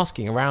I've been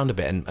asking around a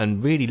bit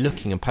and really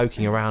looking and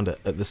poking around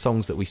at the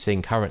songs that we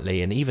sing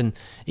currently, and even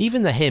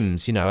the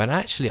hymns, and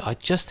actually I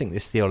just think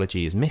this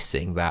theology is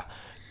missing, that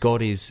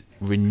God is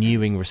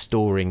renewing,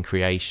 restoring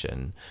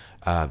creation,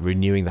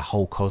 renewing the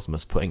whole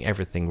cosmos, putting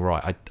everything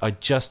right. I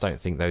just don't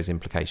think those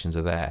implications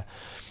are there.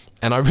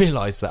 And I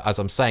realise that as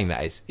I'm saying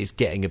that, it's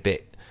getting a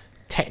bit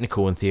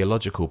technical and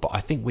theological, but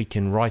I think we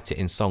can write it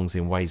in songs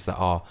in ways that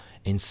are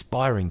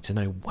inspiring to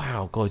know,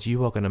 wow, God,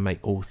 you are going to make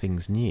all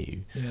things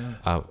new.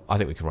 I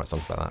think we can write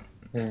songs about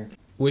that.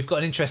 We've got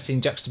an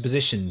interesting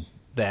juxtaposition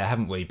there,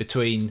 haven't we,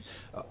 between,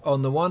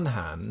 on the one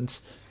hand,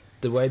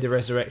 the way the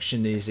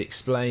resurrection is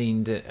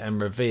explained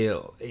and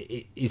revealed,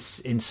 it's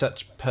in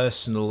such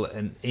personal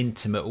and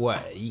intimate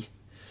way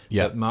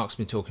that Mark's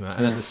been talking about,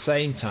 and at the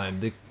same time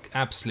the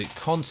absolute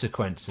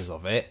consequences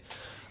of it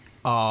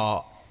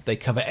they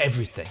cover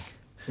everything.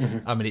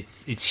 I mean,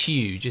 it's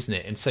huge, isn't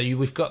it? And so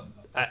we've got,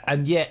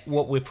 and yet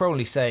what we're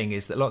probably saying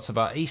is that lots of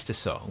our Easter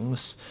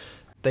songs,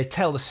 they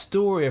tell the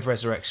story of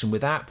resurrection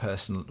without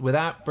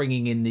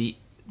bringing in the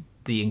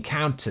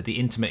encounter, the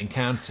intimate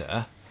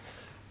encounter,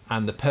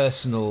 and the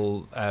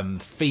personal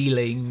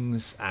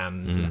feelings,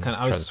 and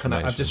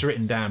I've just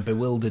written down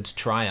bewildered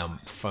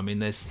triumph. I mean,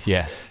 there's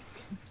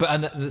but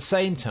and at the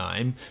same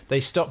time they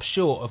stop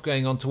short of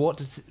going on to what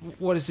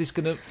is this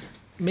going to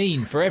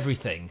mean for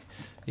everything?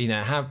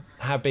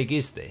 How big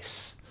is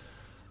this?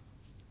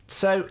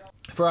 So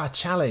for our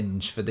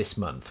challenge for this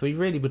month, we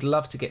really would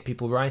love to get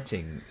people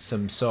writing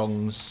some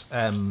songs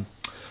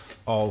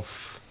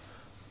of,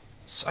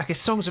 I guess,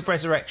 songs of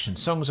resurrection,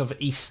 songs of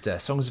Easter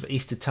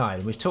tide.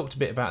 And we've talked a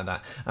bit about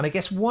that. And I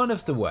guess one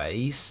of the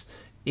ways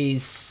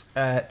is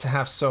to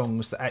have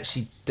songs that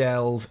actually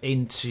delve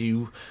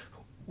into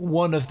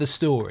one of the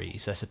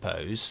stories, I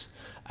suppose.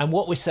 And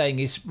what we're saying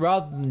is,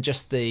 rather than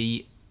just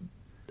the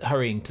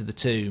hurrying to the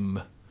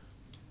tomb,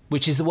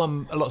 which is the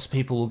one lots of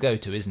people will go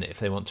to, isn't it, if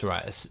they want to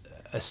write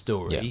a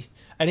story. Yeah.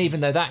 And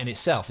even though that in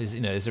itself is,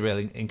 there's a real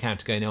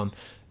encounter going on,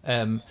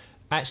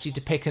 actually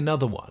to pick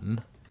another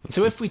one.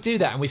 So if we do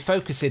that and we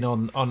focus in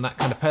on that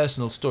kind of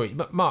personal story,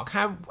 but Mark,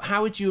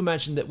 how would you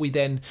imagine that we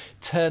then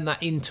turn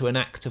that into an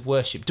act of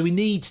worship? Do we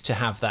need to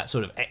have that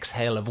sort of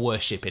exhale of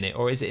worship in it,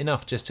 or is it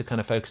enough just to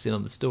kind of focus in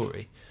on the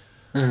story?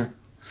 Well,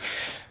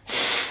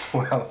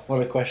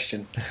 what a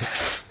question.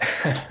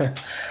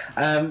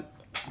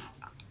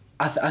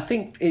 I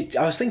think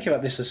I was thinking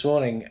about this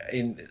morning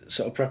in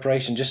sort of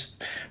preparation,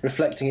 just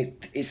reflecting.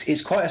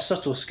 It's quite a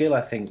subtle skill, I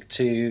think,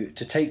 to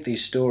take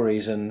these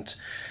stories, and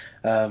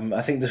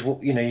I think there's,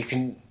 you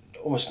can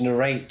almost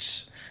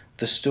narrate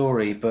the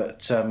story,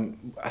 but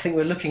I think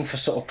we're looking for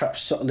sort of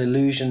perhaps subtle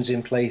allusions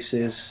in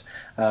places.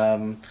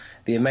 The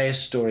Emmaus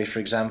story, for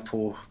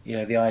example,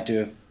 the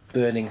idea of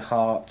burning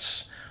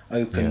hearts,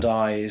 opened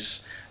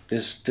eyes.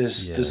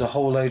 There's a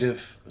whole load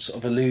of sort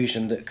of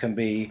allusion that can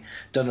be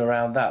done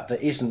around that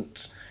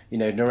isn't,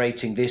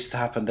 narrating this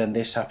happened, then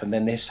this happened,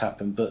 then this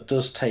happened, but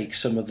does take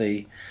some of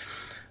the,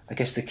 I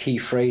guess, the key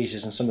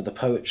phrases and some of the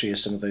poetry of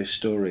some of those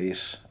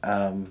stories,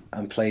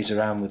 and plays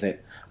around with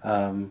it.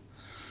 How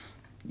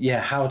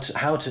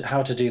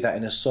to do that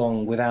in a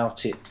song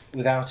without it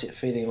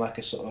feeling like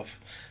a sort of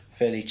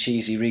fairly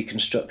cheesy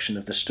reconstruction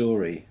of the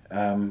story.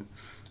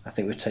 I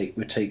think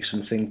would take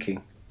some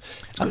thinking.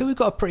 I think we've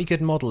got a pretty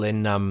good model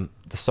in the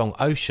song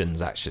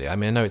Oceans, actually. I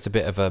mean, I know it's a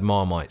bit of a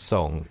Marmite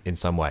song in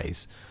some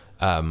ways,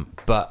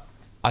 but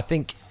I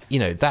think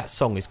that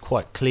song is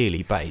quite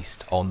clearly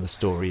based on the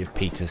story of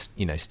Peter,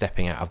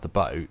 stepping out of the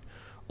boat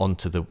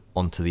onto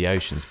the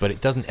oceans, but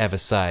it doesn't ever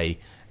say,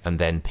 and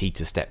then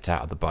Peter stepped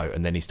out of the boat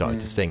and then he started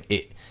to sing.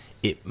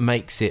 It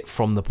makes it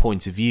from the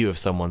point of view of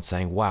someone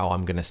saying, wow,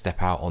 I'm going to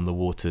step out on the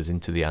waters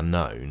into the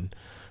unknown,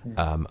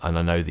 and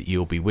I know that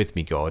you'll be with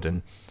me, God.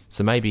 And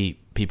so maybe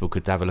people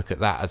could have a look at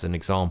that as an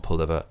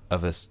example of a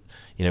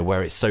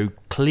where it's so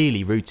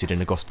clearly rooted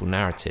in a gospel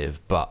narrative,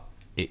 but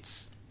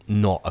it's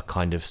not a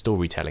kind of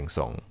storytelling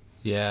song.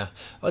 Yeah.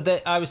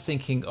 I was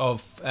thinking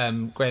of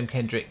Graham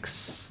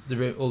Kendrick's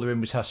All the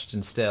Room Was Hushed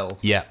and Still.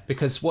 Yeah.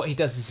 Because what he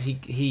does is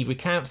he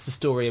recounts the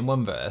story in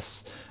one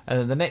verse, and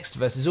then the next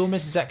verse is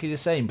almost exactly the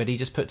same, but he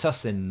just puts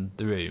us in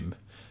the room.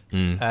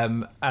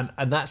 And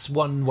that's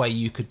one way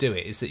you could do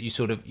it, is that you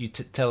sort of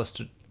tell us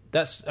to.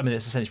 That's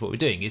essentially what we're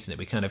doing,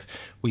 isn't it?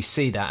 We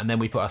see that, and then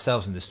we put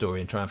ourselves in the story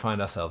and try and find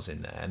ourselves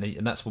in there, and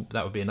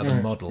that would be another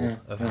model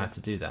of how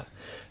to do that.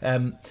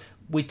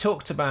 We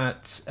talked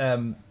about.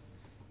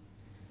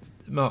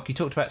 Mark, you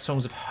talked about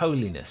songs of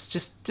holiness.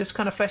 Just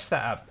kind of flesh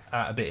that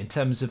out a bit in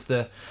terms of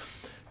that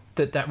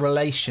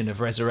relation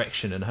of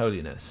resurrection and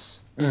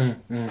holiness.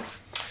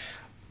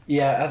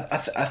 Yeah,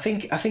 I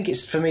think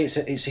it's, for me,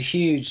 it's a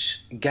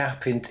huge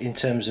gap in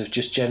terms of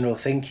just general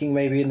thinking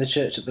maybe in the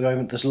church at the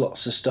moment. There's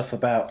lots of stuff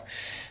about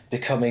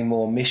becoming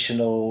more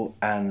missional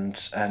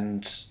and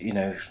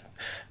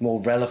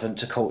more relevant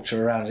to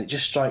culture around. It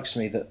just strikes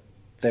me that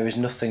there is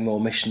nothing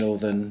more missional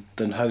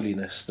than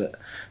holiness.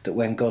 That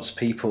when God's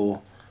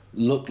people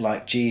look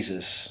like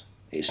Jesus,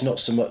 it's not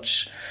so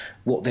much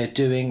what they're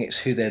doing, it's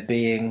who they're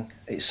being.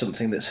 It's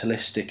something that's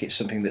holistic, it's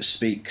something that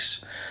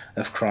speaks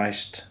of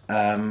Christ.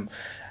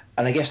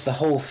 And I guess the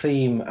whole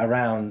theme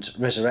around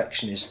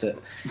resurrection is that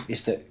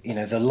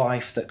the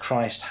life that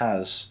Christ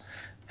has,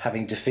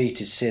 having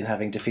defeated sin,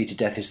 having defeated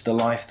death, is the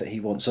life that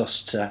he wants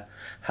us to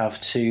have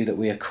too, that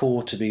we are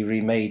called to be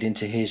remade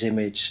into his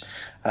image.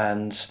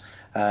 And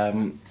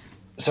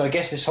so I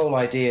guess this whole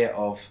idea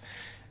of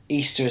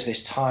Easter is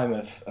this time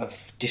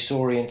of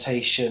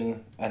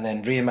disorientation and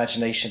then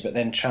reimagination, but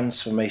then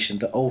transformation,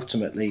 that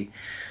ultimately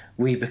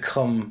we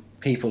become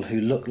people who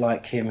look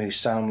like him, who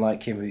sound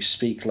like him, who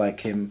speak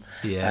like him.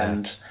 Yeah.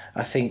 And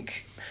I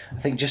think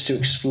just to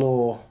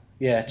explore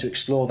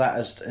that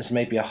as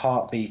maybe a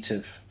heartbeat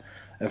of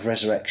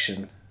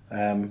resurrection,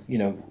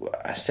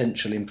 a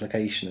central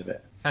implication of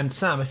it. And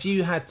Sam, if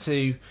you had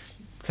to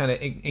kind of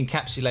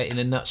encapsulate in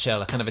a nutshell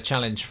a kind of a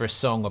challenge for a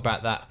song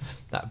about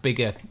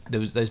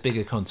those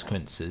bigger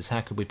consequences,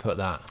 how could we put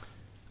that?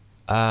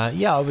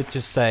 I would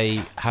just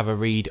say have a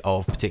read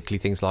of particularly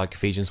things like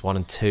Ephesians 1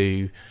 and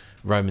 2,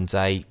 Romans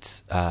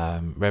 8,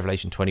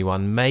 Revelation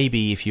 21.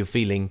 Maybe if you're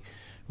feeling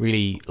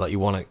really like you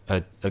want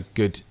a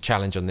good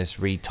challenge on this,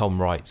 read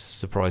Tom Wright's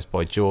Surprised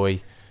by Joy.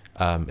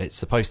 It's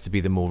supposed to be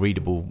the more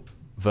readable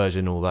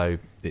version, although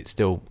it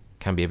still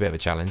can be a bit of a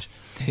challenge.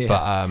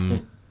 Yeah.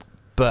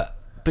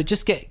 But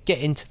just get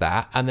into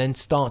that and then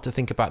start to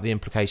think about the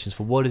implications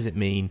for what does it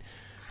mean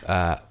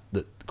that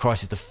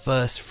Christ is the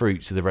first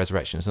fruits of the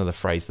resurrection. It's another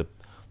phrase that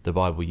the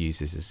Bible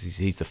uses.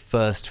 He's the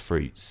first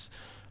fruits,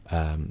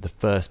 the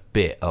first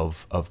bit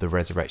of the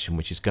resurrection,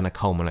 which is going to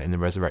culminate in the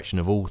resurrection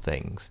of all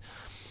things.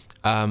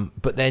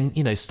 But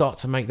then, start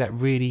to make that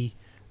really,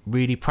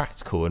 really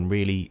practical and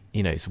really,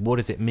 so what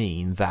does it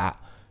mean that,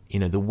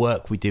 the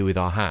work we do with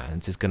our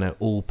hands is going to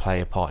all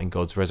play a part in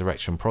God's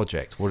resurrection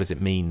project? What does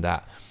it mean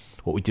that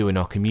what we do in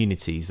our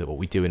communities, that what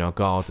we do in our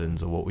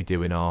gardens, or what we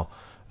do in our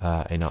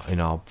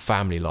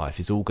family life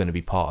is all going to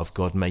be part of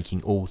God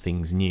making all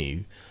things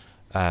new?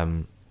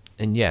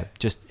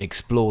 Just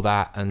explore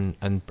that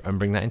and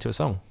bring that into a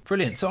song.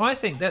 Brilliant. So I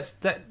think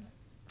that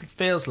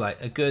feels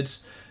like a good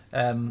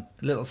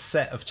little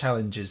set of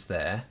challenges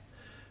there,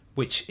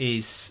 which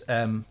is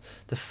the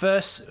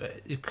first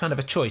kind of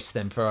a choice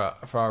then for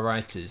our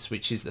writers,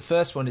 which is the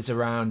first one is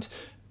around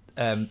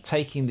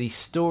taking these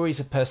stories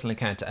of personal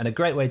encounter, and a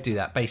great way to do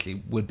that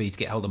basically would be to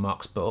get hold of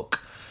Mark's book,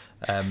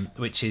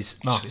 which is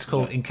it's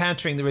called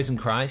Encountering the Risen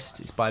Christ.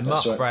 It's by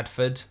Mark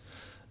Bradford.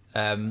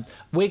 We're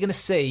going to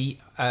see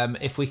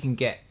if we can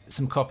get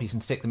some copies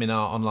and stick them in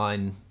our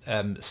online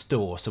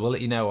store, so we'll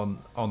let you know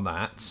on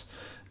that,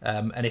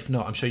 and if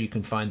not, I'm sure you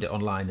can find it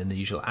online in the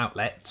usual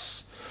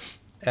outlets.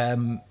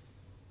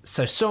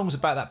 So songs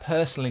about that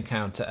personal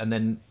encounter and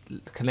then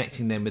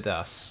connecting them with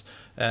us.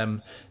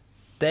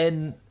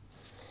 Then,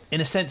 in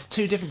a sense,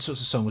 two different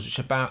sorts of songs which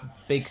are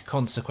about big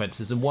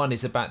consequences, and one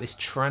is about this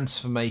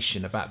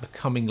transformation, about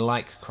becoming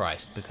like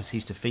Christ because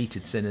he's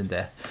defeated sin and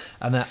death,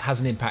 and that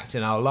has an impact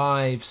in our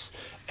lives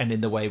and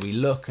in the way we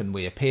look and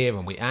we appear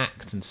and we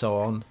act and so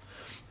on.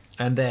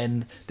 And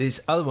then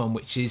this other one,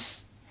 which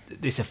is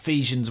this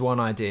Ephesians 1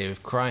 idea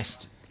of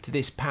Christ to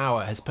this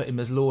power has put him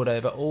as Lord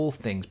over all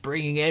things,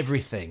 bringing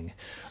everything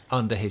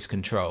under his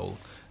control.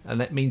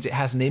 And that means it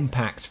has an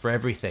impact for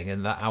everything,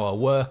 and that our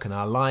work and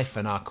our life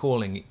and our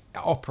calling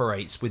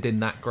operates within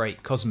that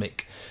great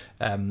cosmic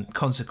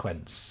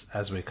consequence,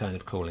 as we're kind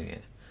of calling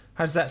it.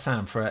 How does that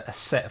sound for a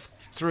set of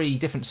 3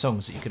 different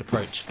songs that you could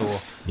approach for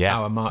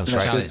our March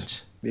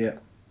challenge? Yeah.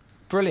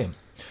 Brilliant.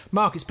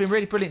 Mark, it's been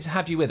really brilliant to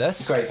have you with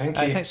us. Great, thank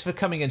you. Thanks for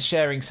coming and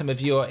sharing some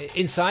of your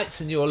insights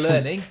and your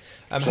learning.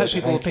 Hope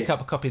people will pick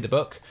up a copy of the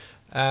book.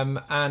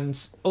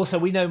 And also,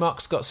 we know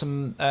Mark's got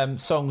some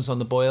songs on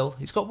the boil.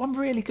 He's got one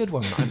really good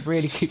one that I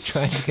really keep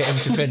trying to get him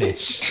to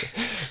finish.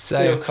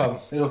 So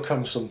It'll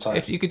come sometime.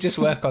 If you could just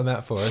work on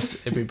that for us,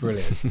 it'd be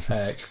brilliant.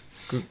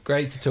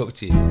 Great to talk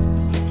to you.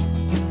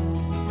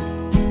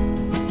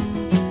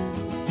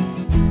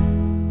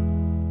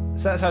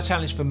 So that's our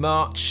challenge for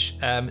March.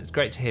 It's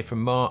great to hear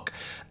from Mark.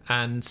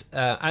 And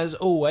as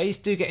always,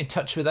 do get in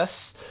touch with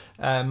us,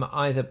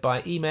 either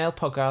by email,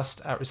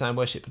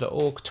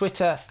 podcast@resoundworship.org,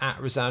 Twitter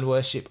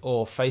 @resoundworship,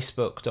 or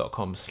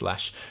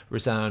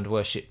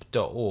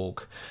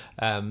facebook.com/resoundworship.org.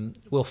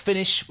 We'll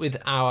finish with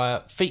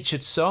our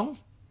featured song,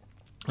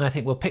 and I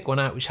think we'll pick one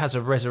out which has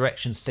a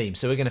resurrection theme.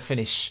 So we're going to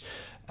finish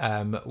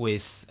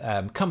with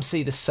Come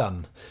See the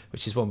Sun,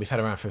 which is one we've had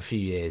around for a few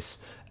years,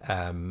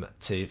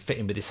 to fit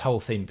in with this whole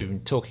theme we've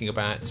been talking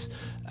about.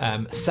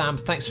 Sam,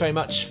 thanks very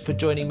much for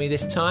joining me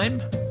this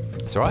time.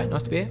 It's all right,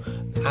 nice to be here.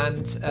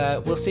 And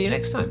we'll see you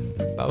next time.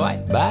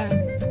 Bye-bye. Bye.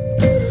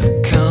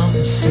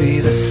 Come see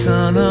the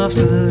Son of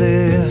the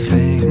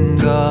living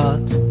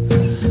God,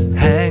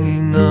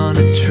 hanging on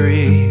a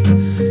tree,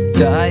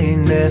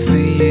 dying there for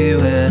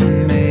you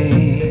and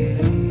me.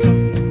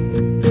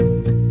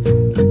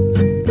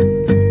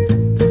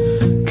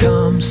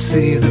 Come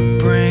see the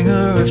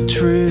bringer of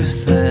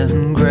truth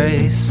and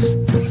grace,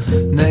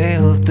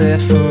 nailed there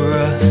for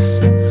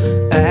us,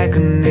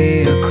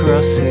 agony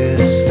across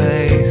his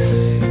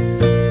face.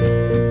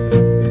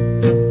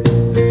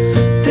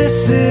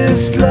 This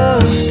is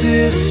love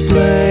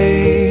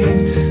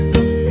displayed,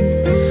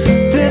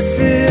 this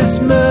is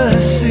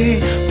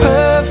mercy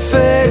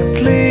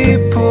perfectly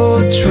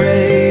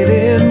portrayed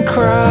in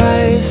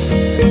Christ,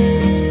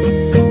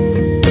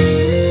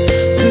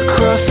 the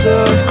cross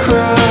of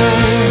Christ.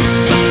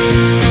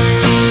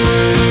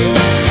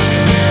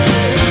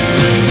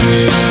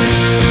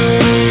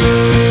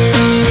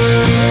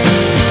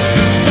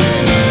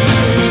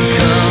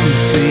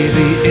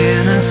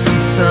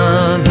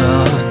 Son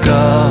of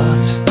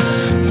God,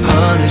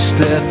 punished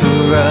there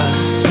for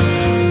us,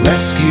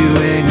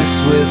 rescuing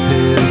us with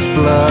his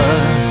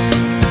blood.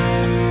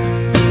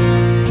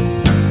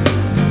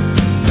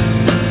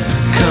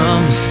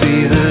 Come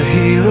see the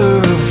healer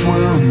of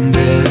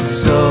wounded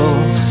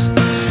souls,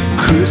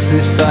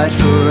 crucified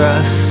for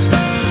us,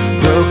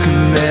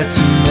 broken there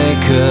to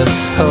make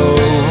us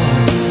whole.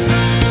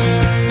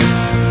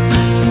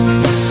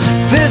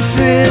 This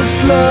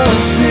is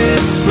love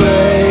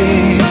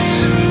displayed,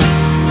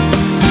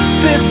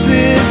 this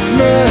is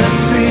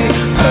mercy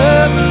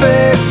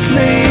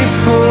perfectly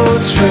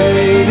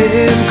portrayed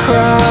in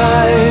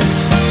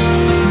Christ,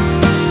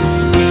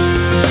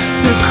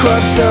 the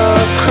cross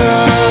of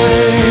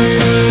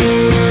Christ.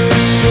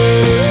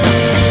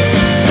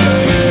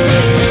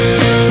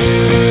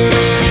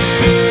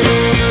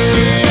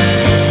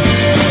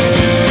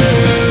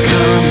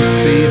 Come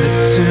see the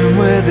tomb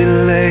where they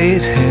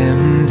laid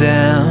him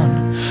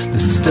down, the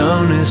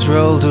stone is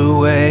rolled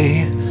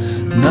away,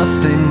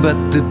 nothing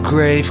but the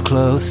grave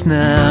clothes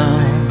now.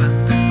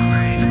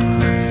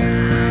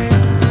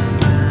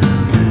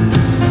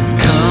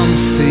 Come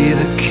see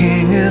the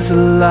King is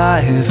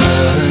alive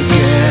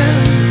again,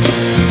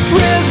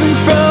 risen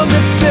from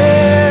the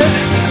dead,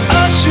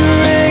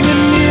 ushering a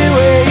new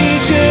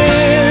age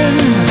in.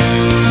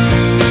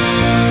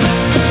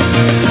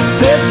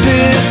 This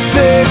is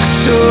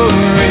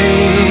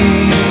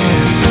victory,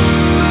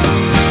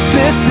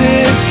 this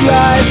is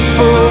life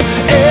for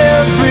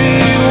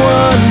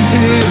everyone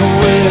who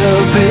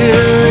will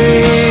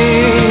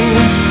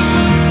believe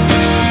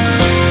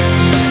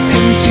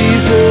in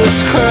Jesus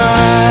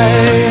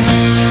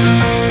Christ.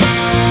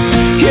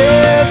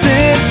 Yeah,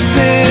 this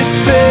is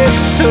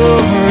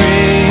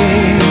victory,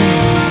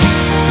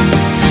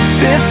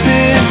 this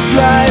is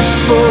life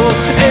for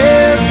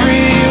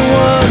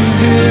everyone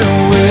who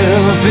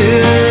will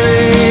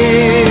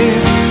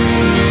believe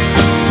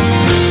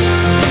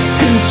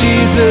in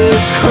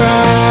Jesus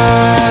Christ.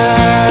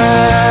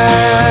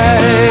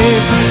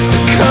 So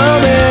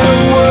come and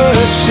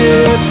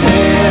worship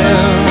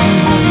him,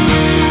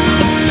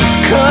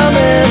 come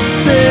and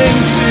sing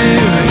to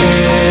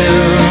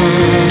him,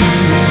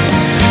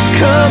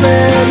 come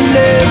and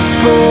live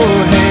for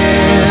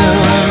him,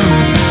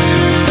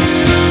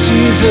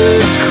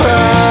 Jesus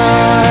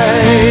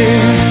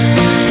Christ.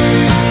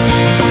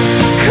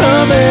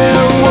 Come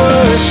and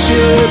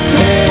worship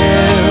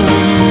him,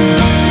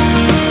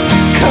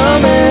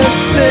 come and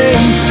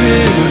sing to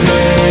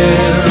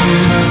him,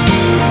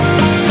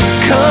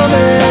 come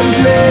and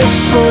live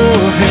for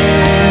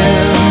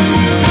him,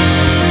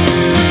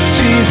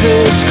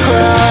 Jesus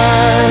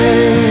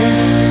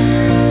Christ.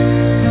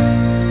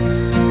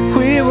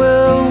 We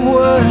will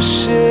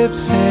worship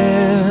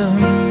him,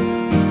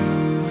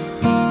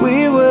 we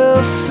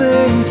will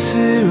sing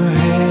to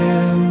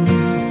him,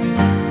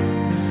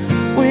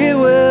 we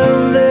will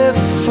live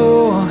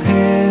for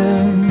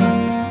him,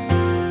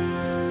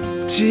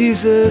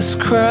 Jesus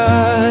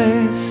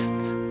Christ.